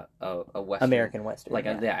like a Western, American Western, like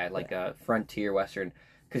a frontier Western,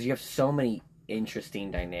 because you have so many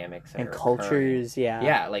interesting dynamics and cultures.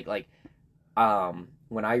 Occurring. Like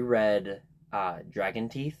when I read Dragon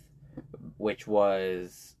Teeth, which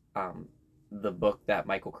was the book that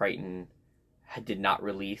Michael Crichton did not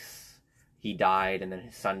release. He died, and then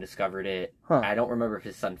his son discovered it. I don't remember if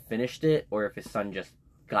his son finished it or if his son just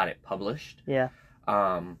got it published. Yeah.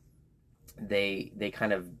 They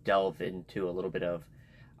kind of delve into a little bit of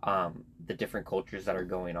the different cultures that are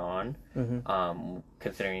going on,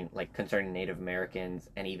 concerning Native Americans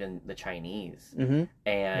and even the Chinese.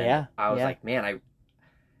 And I was like, man,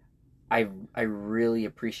 I really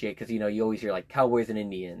appreciate, because, you know, you always hear like cowboys and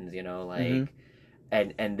Indians, you know, like,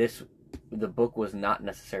 and the book was not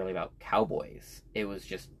necessarily about cowboys. It was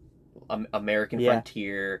just American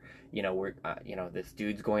frontier. You know, we're this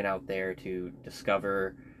dude's going out there to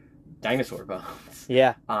discover dinosaur bones.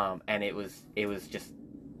 Yeah. And it was just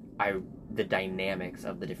the dynamics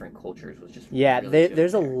of the different cultures was just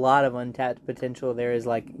there's a lot of untapped potential. There is,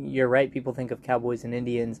 like, you're right, people think of cowboys and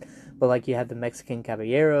Indians, but like you have the Mexican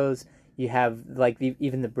caballeros, you have like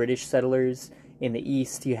even the British settlers in the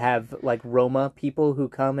East, you have like Roma people who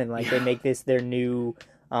come and like they make this their new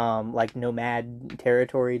like nomad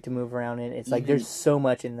territory to move around in. It's like there's so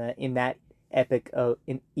much in that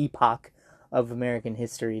epoch of American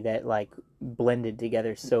history that like blended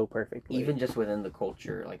together so perfectly. Even just within the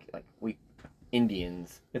culture, like we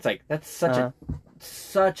Indians, it's like that's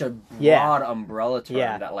such a broad umbrella term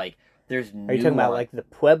that like there's Are you talking about like the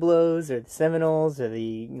Pueblos or the Seminoles or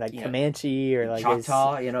the like Comanche or like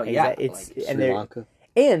Choctaw? You know, it's like and Sri Lanka.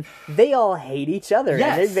 And they all hate each other.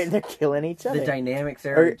 Yes. And they're killing each other. The dynamics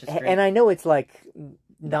are just great. And I know it's like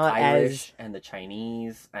not the Irish as and the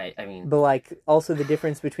Chinese. I mean, but like also the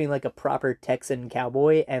difference between like a proper Texan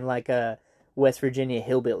cowboy and like a West Virginia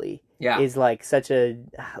hillbilly is like such a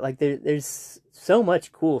like there's so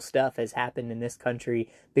much cool stuff has happened in this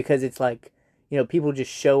country because it's like, you know, people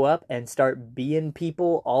just show up and start being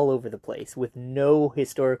people all over the place with no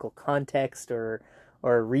historical context or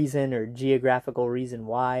reason or geographical reason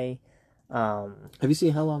why. Have you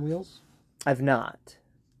seen Hell on Wheels? I've not,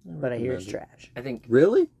 but I hear it's trash. I think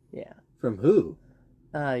really. Yeah. From who?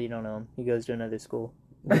 You don't know him. He goes to another school.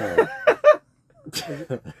 No.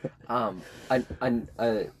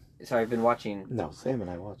 So I've been watching. No, Sam and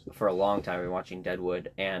I watched it for a long time. I've been watching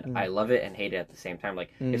Deadwood, and I love it and hate it at the same time.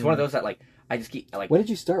 Like it's one of those that like I just keep like. When did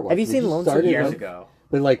you start watching? Have you seen Lone Star? Years ago.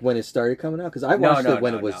 But like when it started coming out, because I watched it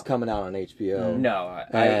when it was coming out on HBO. No,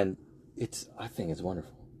 and I think it's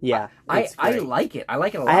wonderful. Yeah, I like it. I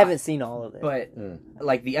like it a lot. I haven't seen all of it, but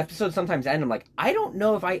like the episodes sometimes end. I'm like, I don't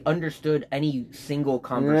know if I understood any single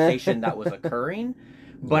conversation that was occurring,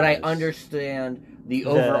 but I understand the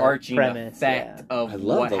overarching premise, effect of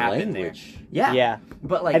what happened language. there. Yeah, yeah.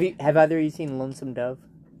 But like, have either of you seen Lonesome Dove?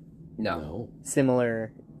 No.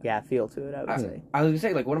 Similar, feel to it. I would say. I would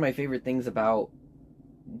say like one of my favorite things about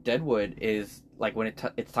Deadwood is like when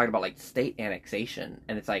it's talking about like state annexation,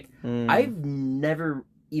 and it's like I've never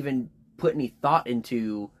even put any thought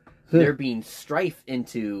into there being strife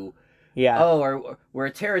into we're a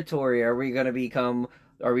territory, are we going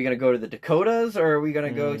to go to the Dakotas, or are we going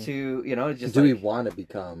to go to, it's just do we want to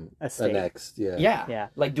become a next yeah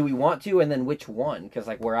like, do we want to, and then which one? Because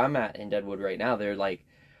like where I'm at in Deadwood right now,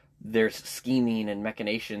 there's scheming and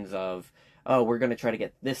machinations of, we're going to try to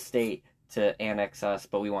get this state to annex us,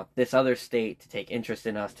 but we want this other state to take interest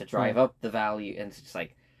in us to drive up the value, and it's just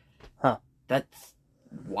like, that's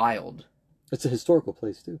wild. It's a historical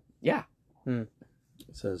place too. Yeah.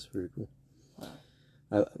 So it's pretty cool.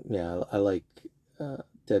 I like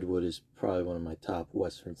Deadwood is probably one of my top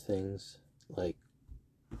Western things, like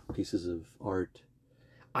pieces of art.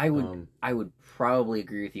 I would probably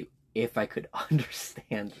agree with you if I could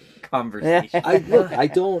understand conversation.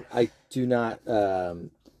 I do not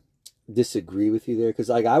disagree with you there, because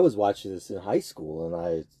like I was watching this in high school and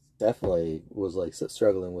I definitely was like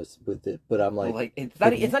struggling with it, but I'm like, it's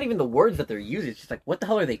not even the words that they're using. It's just like, what the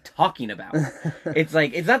hell are they talking about? It's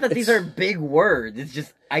like, it's not that these are big words. It's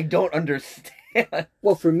just I don't understand.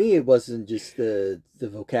 Well, for me, it wasn't just the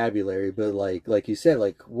vocabulary, but like you said,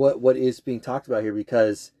 like what is being talked about here,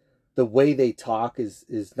 because the way they talk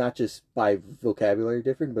is not just by vocabulary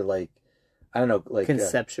different, but like, I don't know, like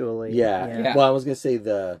conceptually. Yeah. Well, I was gonna say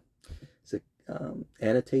the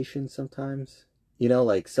annotation sometimes.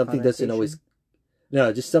 Like something doesn't always.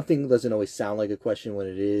 No, just something doesn't always sound like a question when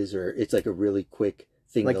it is, or it's like a really quick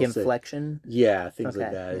thing. Like inflection. Say. Yeah, things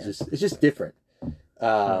like that. Yeah. It's just different.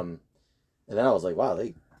 And then I was like, wow,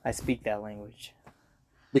 I speak that language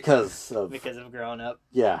because of growing up.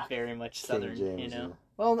 Yeah, very much Southern. James,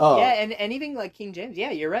 Well, and anything like King James.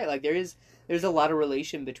 Yeah, you're right. Like there's a lot of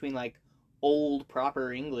relation between like old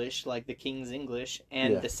proper English, like the King's English,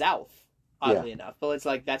 and the South. Oddly enough, but it's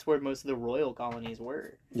like that's where most of the royal colonies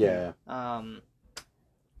were. Yeah.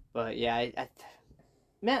 But yeah, I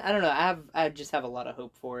don't know. I just have a lot of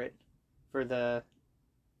hope for it.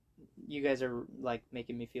 You guys are like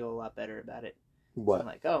making me feel a lot better about it. What? I'm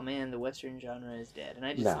like, oh man, the Western genre is dead, and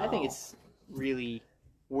I think it's really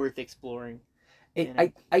worth exploring.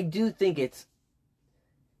 I do think it's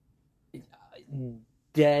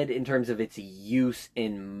dead in terms of its use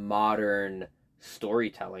in modern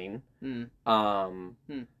storytelling. And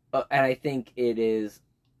I think it is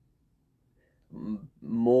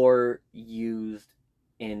more used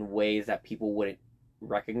in ways that people wouldn't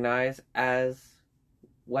recognize as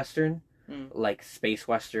Western, like space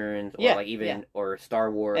Westerns, or or Star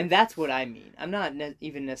Wars. And that's what I mean. I'm not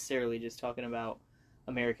even necessarily just talking about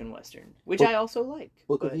American Western, which I also like.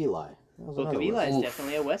 Book of Eli. Book of Eli is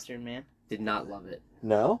definitely a Western, man. Did not love it.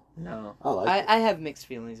 No? I have mixed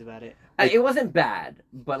feelings about it. It wasn't bad,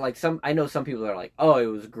 but like I know some people are like, oh, it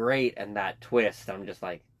was great, and that twist. I'm just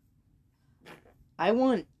like, I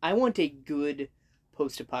want a good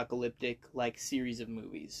post-apocalyptic like series of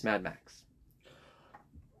movies. Mad Max.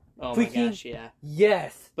 Oh my gosh, yeah.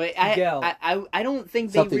 Yes. But I don't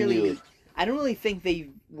think they really. I don't really think they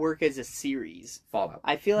work as a series. Fallout.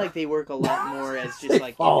 I feel like they work a lot more as just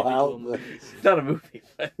like individual movies. Not a movie.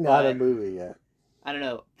 Not a movie yet. I don't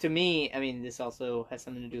know. To me, I mean, this also has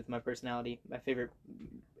something to do with my personality. My favorite,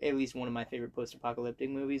 at least one of my favorite post-apocalyptic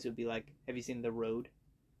movies would be like, have you seen The Road?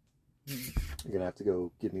 You're gonna have to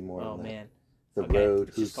go give me more. Oh on that. man, The Road.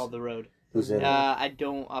 It's just called The Road. Who's in it? I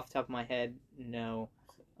don't, off the top of my head, know.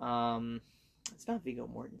 It's not Viggo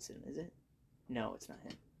Mortensen, is it? No, it's not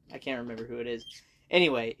him. I can't remember who it is.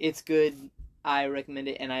 Anyway, it's good. I recommend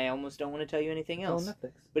it, and I almost don't want to tell you anything else. It's on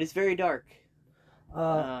Netflix. But it's very dark.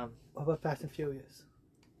 What about Fast and Furious?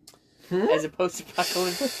 As a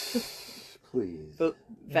post-apocalypse? Please.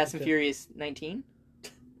 Fast and Furious 19?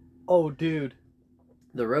 Oh, dude.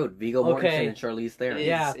 The Road. Viggo Mortensen and Charlize Theron.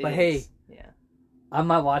 Hey. Yeah. I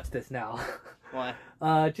might watch this now. Why?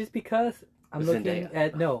 Just because I'm looking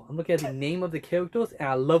at the name of the characters, and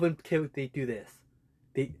I love when they do this.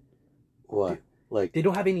 They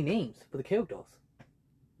don't have any names for the characters.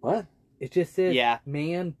 What? It just says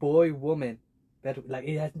man, boy, woman. They don't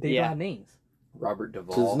have names. Robert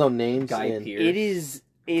Duvall. So there's no names. Guy Pearce.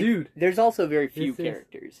 Dude. There's also very few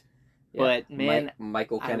characters. But man,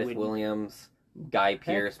 Michael Kenneth Williams, Guy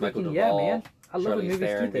Pearce, Michael Duvall. Yeah, man. I love Charlize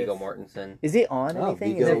Theron, Viggo Mortensen. Is it on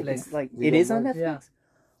anything? Viggo, It's like it is on Netflix. Yeah.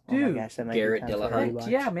 Oh Dude, my gosh, that might Garrett be time for Dillahunt. a rewatch.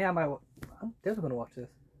 Yeah, man, I'm definitely gonna watch this.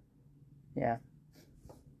 Yeah.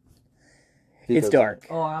 Viggo's It's dark.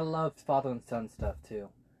 Oh, I love father and son stuff too.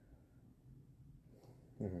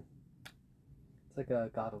 Mm-hmm. It's like a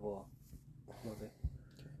God of War movie.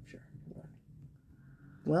 Sure.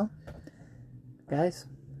 Well, guys,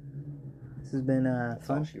 this has been That's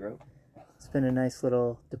all fun. she wrote. It's been a nice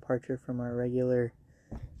little departure from our regular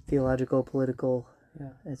theological, political,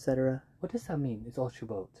 etc. What does that mean? It's all she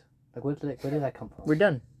wrote. Like, where did that come from? We're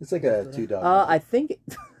done. It's like a 2 dog. I think,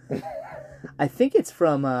 I think it's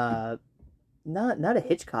from not a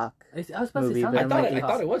Hitchcock. I was about movie, to say, but I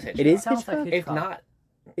thought it was Hitchcock. It is Sounds Hitchcock. like If not,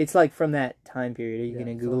 It's like from that time period. Are you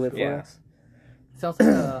gonna Google it for yeah. us? Sounds like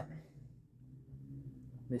a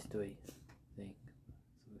mystery thing.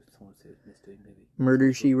 Someone said mystery movie.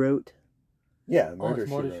 Murder, She Wrote. Yeah, Oh, Murder,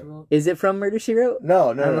 it's She Murder, Wrote. She Wrote? Is it from Murder, She Wrote?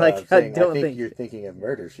 No, I'm like, I'm saying, don't I think think- you're thinking of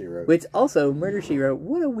Murder, She Wrote. Which also, Murder, She Wrote.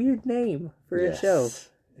 What a weird name for a show.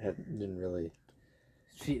 Didn't really.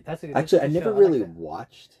 That's a, Actually, I that's a never show. really like that.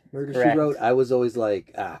 watched Murder, Correct. She Wrote. I was always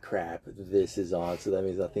like, crap, this is on, so that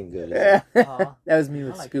means nothing good. Is that on. was me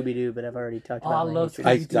with I like Scooby Doo, but I've already talked Oh, about I my love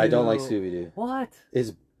hatred. I don't like Scooby-Doo. What?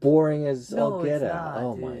 It's boring as No, all get it's out. not,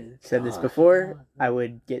 Oh my! dude. Said this God. before. I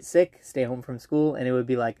would get sick, stay home from school, and it would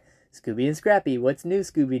be like Scooby and Scrappy. What's new,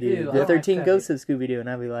 Scooby Doo? Dude, I The like 13 Scrappy. Ghosts of Scooby Doo, and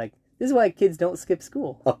I'd be like, "This is why kids don't skip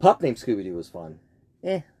school." A pup named Scooby-Doo was fun.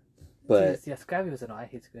 But Yeah, Scrappy was I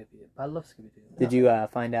hate Scrappy, but I love Scooby Doo. Did you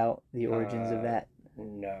find out the origins of that?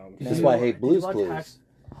 no. this is why I hate Blue's Clues.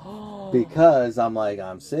 Because I'm like,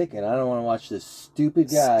 I'm sick and I don't want to watch this stupid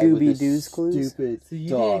guy with this Scooby-Doo's Clues? stupid So you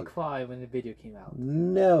dog. didn't cry when the video came out.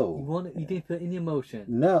 No. You didn't feel any emotion.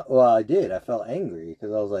 No, well, I did. I felt angry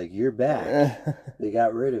because I was like, "You're back. They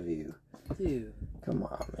got rid of you. Dude. Come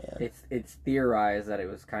on, man." It's theorized that it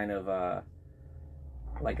was kind of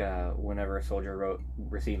like whenever a soldier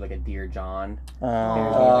received like a Dear John,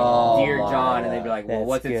 Oh, Dear John, and they'd be like, well, That's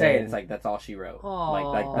what's it good. say? And it's like, that's all she wrote.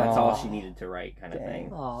 Like that's all she needed to write, kind of Dang. thing.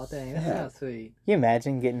 Oh, dang, that's Yeah. not sweet. Can you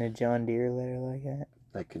imagine getting a John Deere letter like that?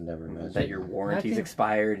 I could never imagine. That your warranty's Imagine-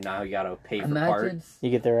 expired, and now you gotta pay for Imagine, parts.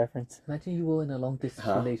 You get the reference? imagine you were in a long distance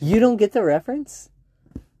Huh? relationship. You don't get the reference?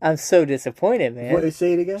 I'm so disappointed, man. What,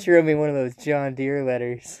 say it again. She wrote me one of those John Deere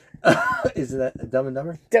letters. Is that Dumb and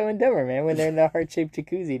Dumber? Dumb and Dumber, man, when they're in the heart-shaped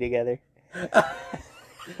jacuzzi together.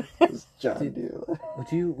 It's John Deere.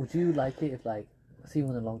 Would you like it if, like, say you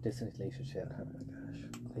were in a long distance relationship? Oh my gosh.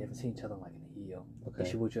 They haven't seen each other in like a year. Okay. And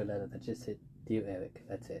she wrote you a letter that just said, "Dear Eric,"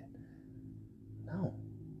 that's it. No.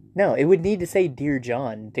 No, it would need to say Dear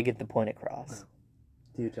John to get the point across.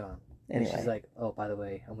 Dear John. And Anyway. she's like, "Oh, by the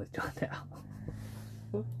way, I'm with John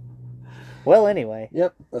now." Well, anyway,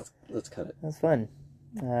 Yep. Let's cut it. that's fun.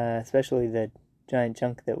 Especially the giant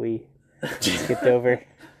chunk that we skipped over.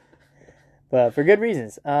 But for good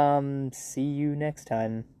reasons. See you next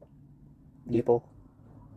time, people.